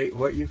appreciate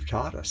what you've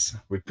taught us.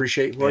 We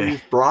appreciate what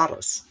you've brought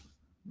us.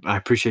 I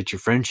appreciate your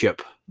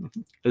friendship.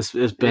 It's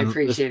been I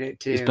appreciate it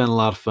too. It's been a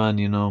lot of fun,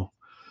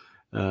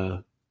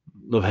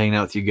 Love hanging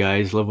out with you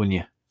guys. Love when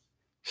you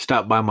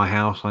stop by my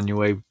house on your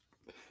way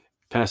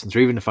passing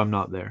through, even if I'm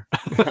not there.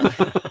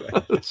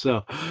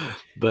 So,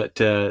 but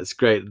it's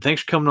great.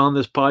 Thanks for coming on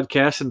this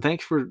podcast, and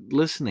thanks for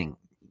listening.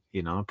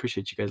 I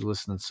appreciate you guys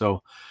listening.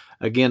 So,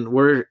 again,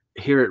 we're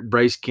here at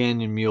Bryce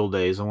Canyon Mule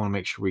Days. I want to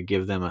make sure we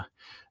give them a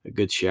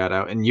good shout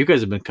out. And you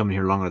guys have been coming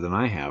here longer than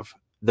I have.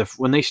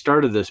 When they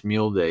started this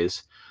Mule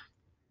Days,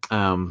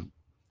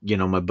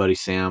 my buddy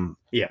Sam,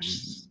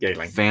 Yes,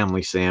 Galen.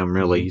 family Sam,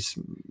 really, he's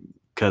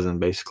cousin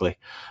basically.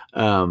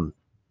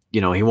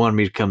 He wanted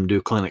me to come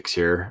do clinics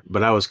here,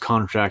 but I was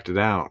contracted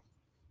out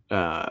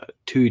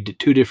 3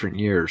 different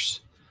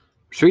years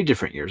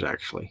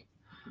actually,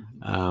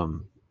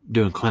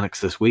 doing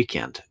clinics this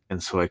weekend,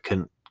 and so I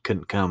couldn't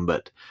come.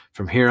 But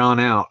from here on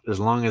out, as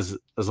long as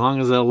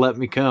they'll let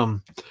me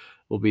come,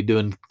 we'll be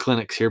doing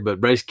clinics here. But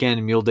Bryce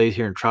Canyon Mule Days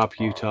here in Trop,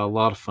 Utah, a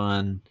lot of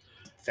fun.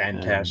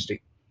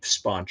 Fantastic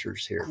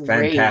sponsors here.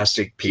 Great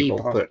Fantastic people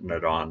people. putting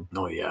it on.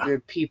 Oh yeah,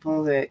 The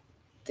people that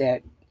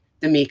the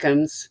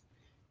Meekums,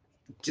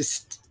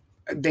 just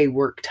they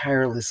work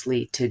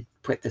tirelessly to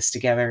put this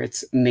together.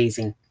 It's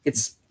amazing.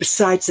 It's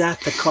Besides that,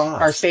 the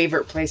cost. our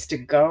favorite place to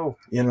go.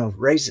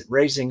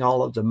 Raising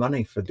all of the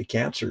money for the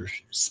cancer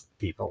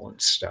people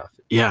and stuff.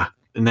 yeah,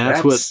 and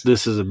that's what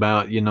this is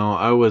about.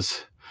 I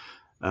was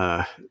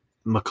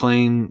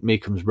McLean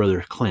Meekum's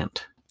brother,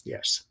 Clint.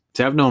 Yes.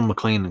 See, I've known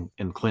McLean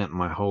and Clint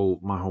my whole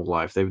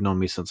life. They've known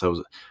me since I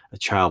was a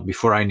child.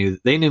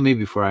 They knew me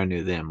before I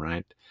knew them,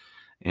 right?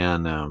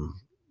 And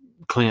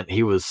Clint,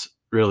 he was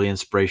really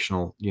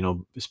inspirational,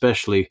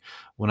 especially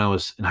when I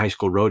was in high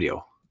school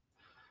rodeo.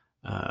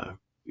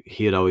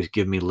 He had always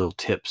give me little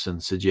tips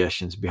and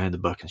suggestions behind the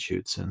buck and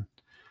shoots. And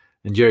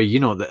Jerry,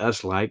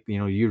 that's like,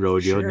 you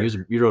rodeo, Sure.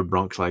 and you rode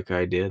broncs like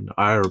I did,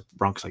 or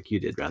broncs like you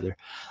did rather.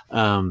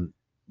 And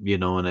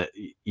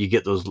you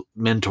get those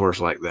mentors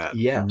like that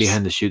Yes.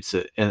 behind the chutes,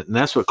 and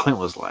that's what Clint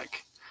was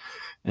like.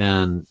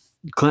 And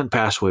Clint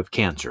passed away of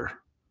cancer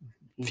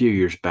a few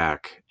years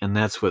back, and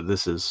that's what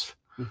this is.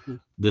 Mhm.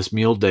 This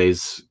Mule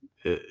Days,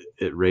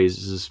 it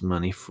raises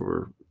money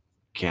for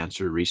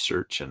cancer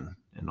research and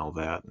all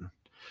that. And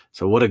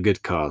so what a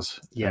good cause.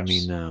 Yes. I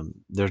mean,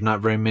 there's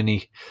not very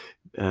many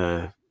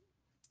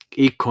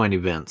equine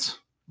events,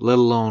 let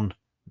alone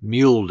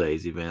Mule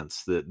Days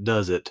events, that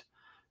does it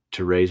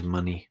to raise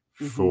money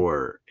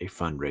for a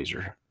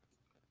fundraiser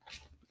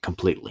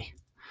completely.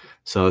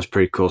 So it's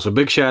pretty cool. So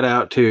big shout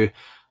out to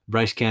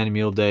Bryce Canyon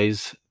Mule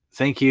Days.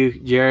 Thank you,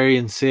 Jerry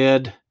and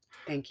Sid.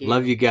 Thank you.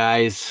 Love you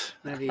guys.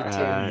 Love you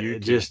too. You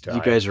too, Ty.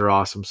 You guys are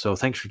awesome. So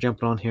thanks for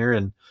jumping on here,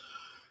 and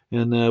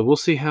we'll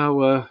see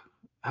how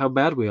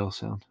bad we all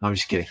sound. No, I'm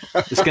just kidding.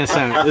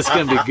 It's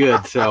gonna be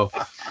good. So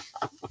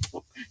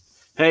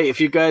hey,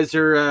 if you guys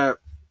are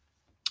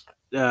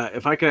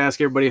if I could ask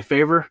everybody a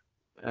favor,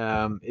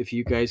 if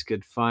you guys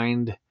could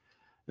find,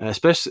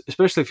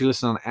 especially if you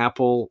listen on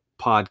Apple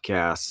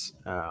Podcasts,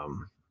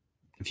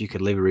 if you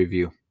could leave a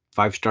review,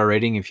 5-star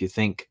rating if you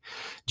think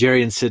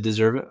Jerry and Sid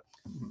deserve it.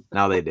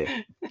 Now they do.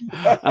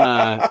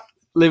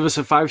 Leave us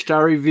a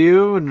 5-star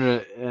review and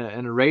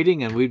a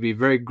rating, and we'd be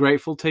very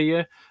grateful to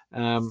you.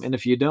 And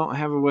if you don't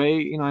have a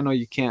way, I know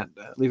you can't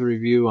leave a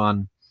review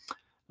on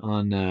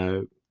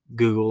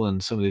Google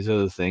and some of these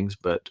other things,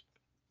 but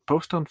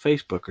post on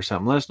Facebook or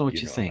something. Let us know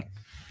what you think.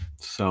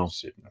 So,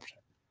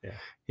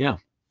 yeah.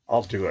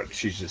 I'll do it.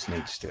 She just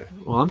needs to.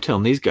 Well, I'm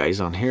telling these guys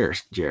on here,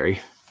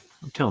 Jerry.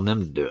 I'm telling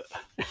them to do it.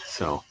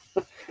 So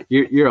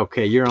you're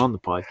okay. You're on the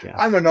podcast.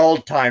 I'm an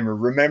old timer,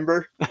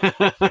 remember?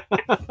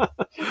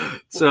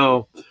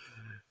 So,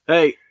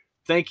 hey,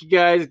 thank you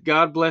guys.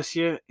 God bless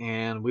you,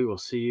 and we will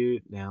see you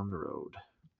down the road.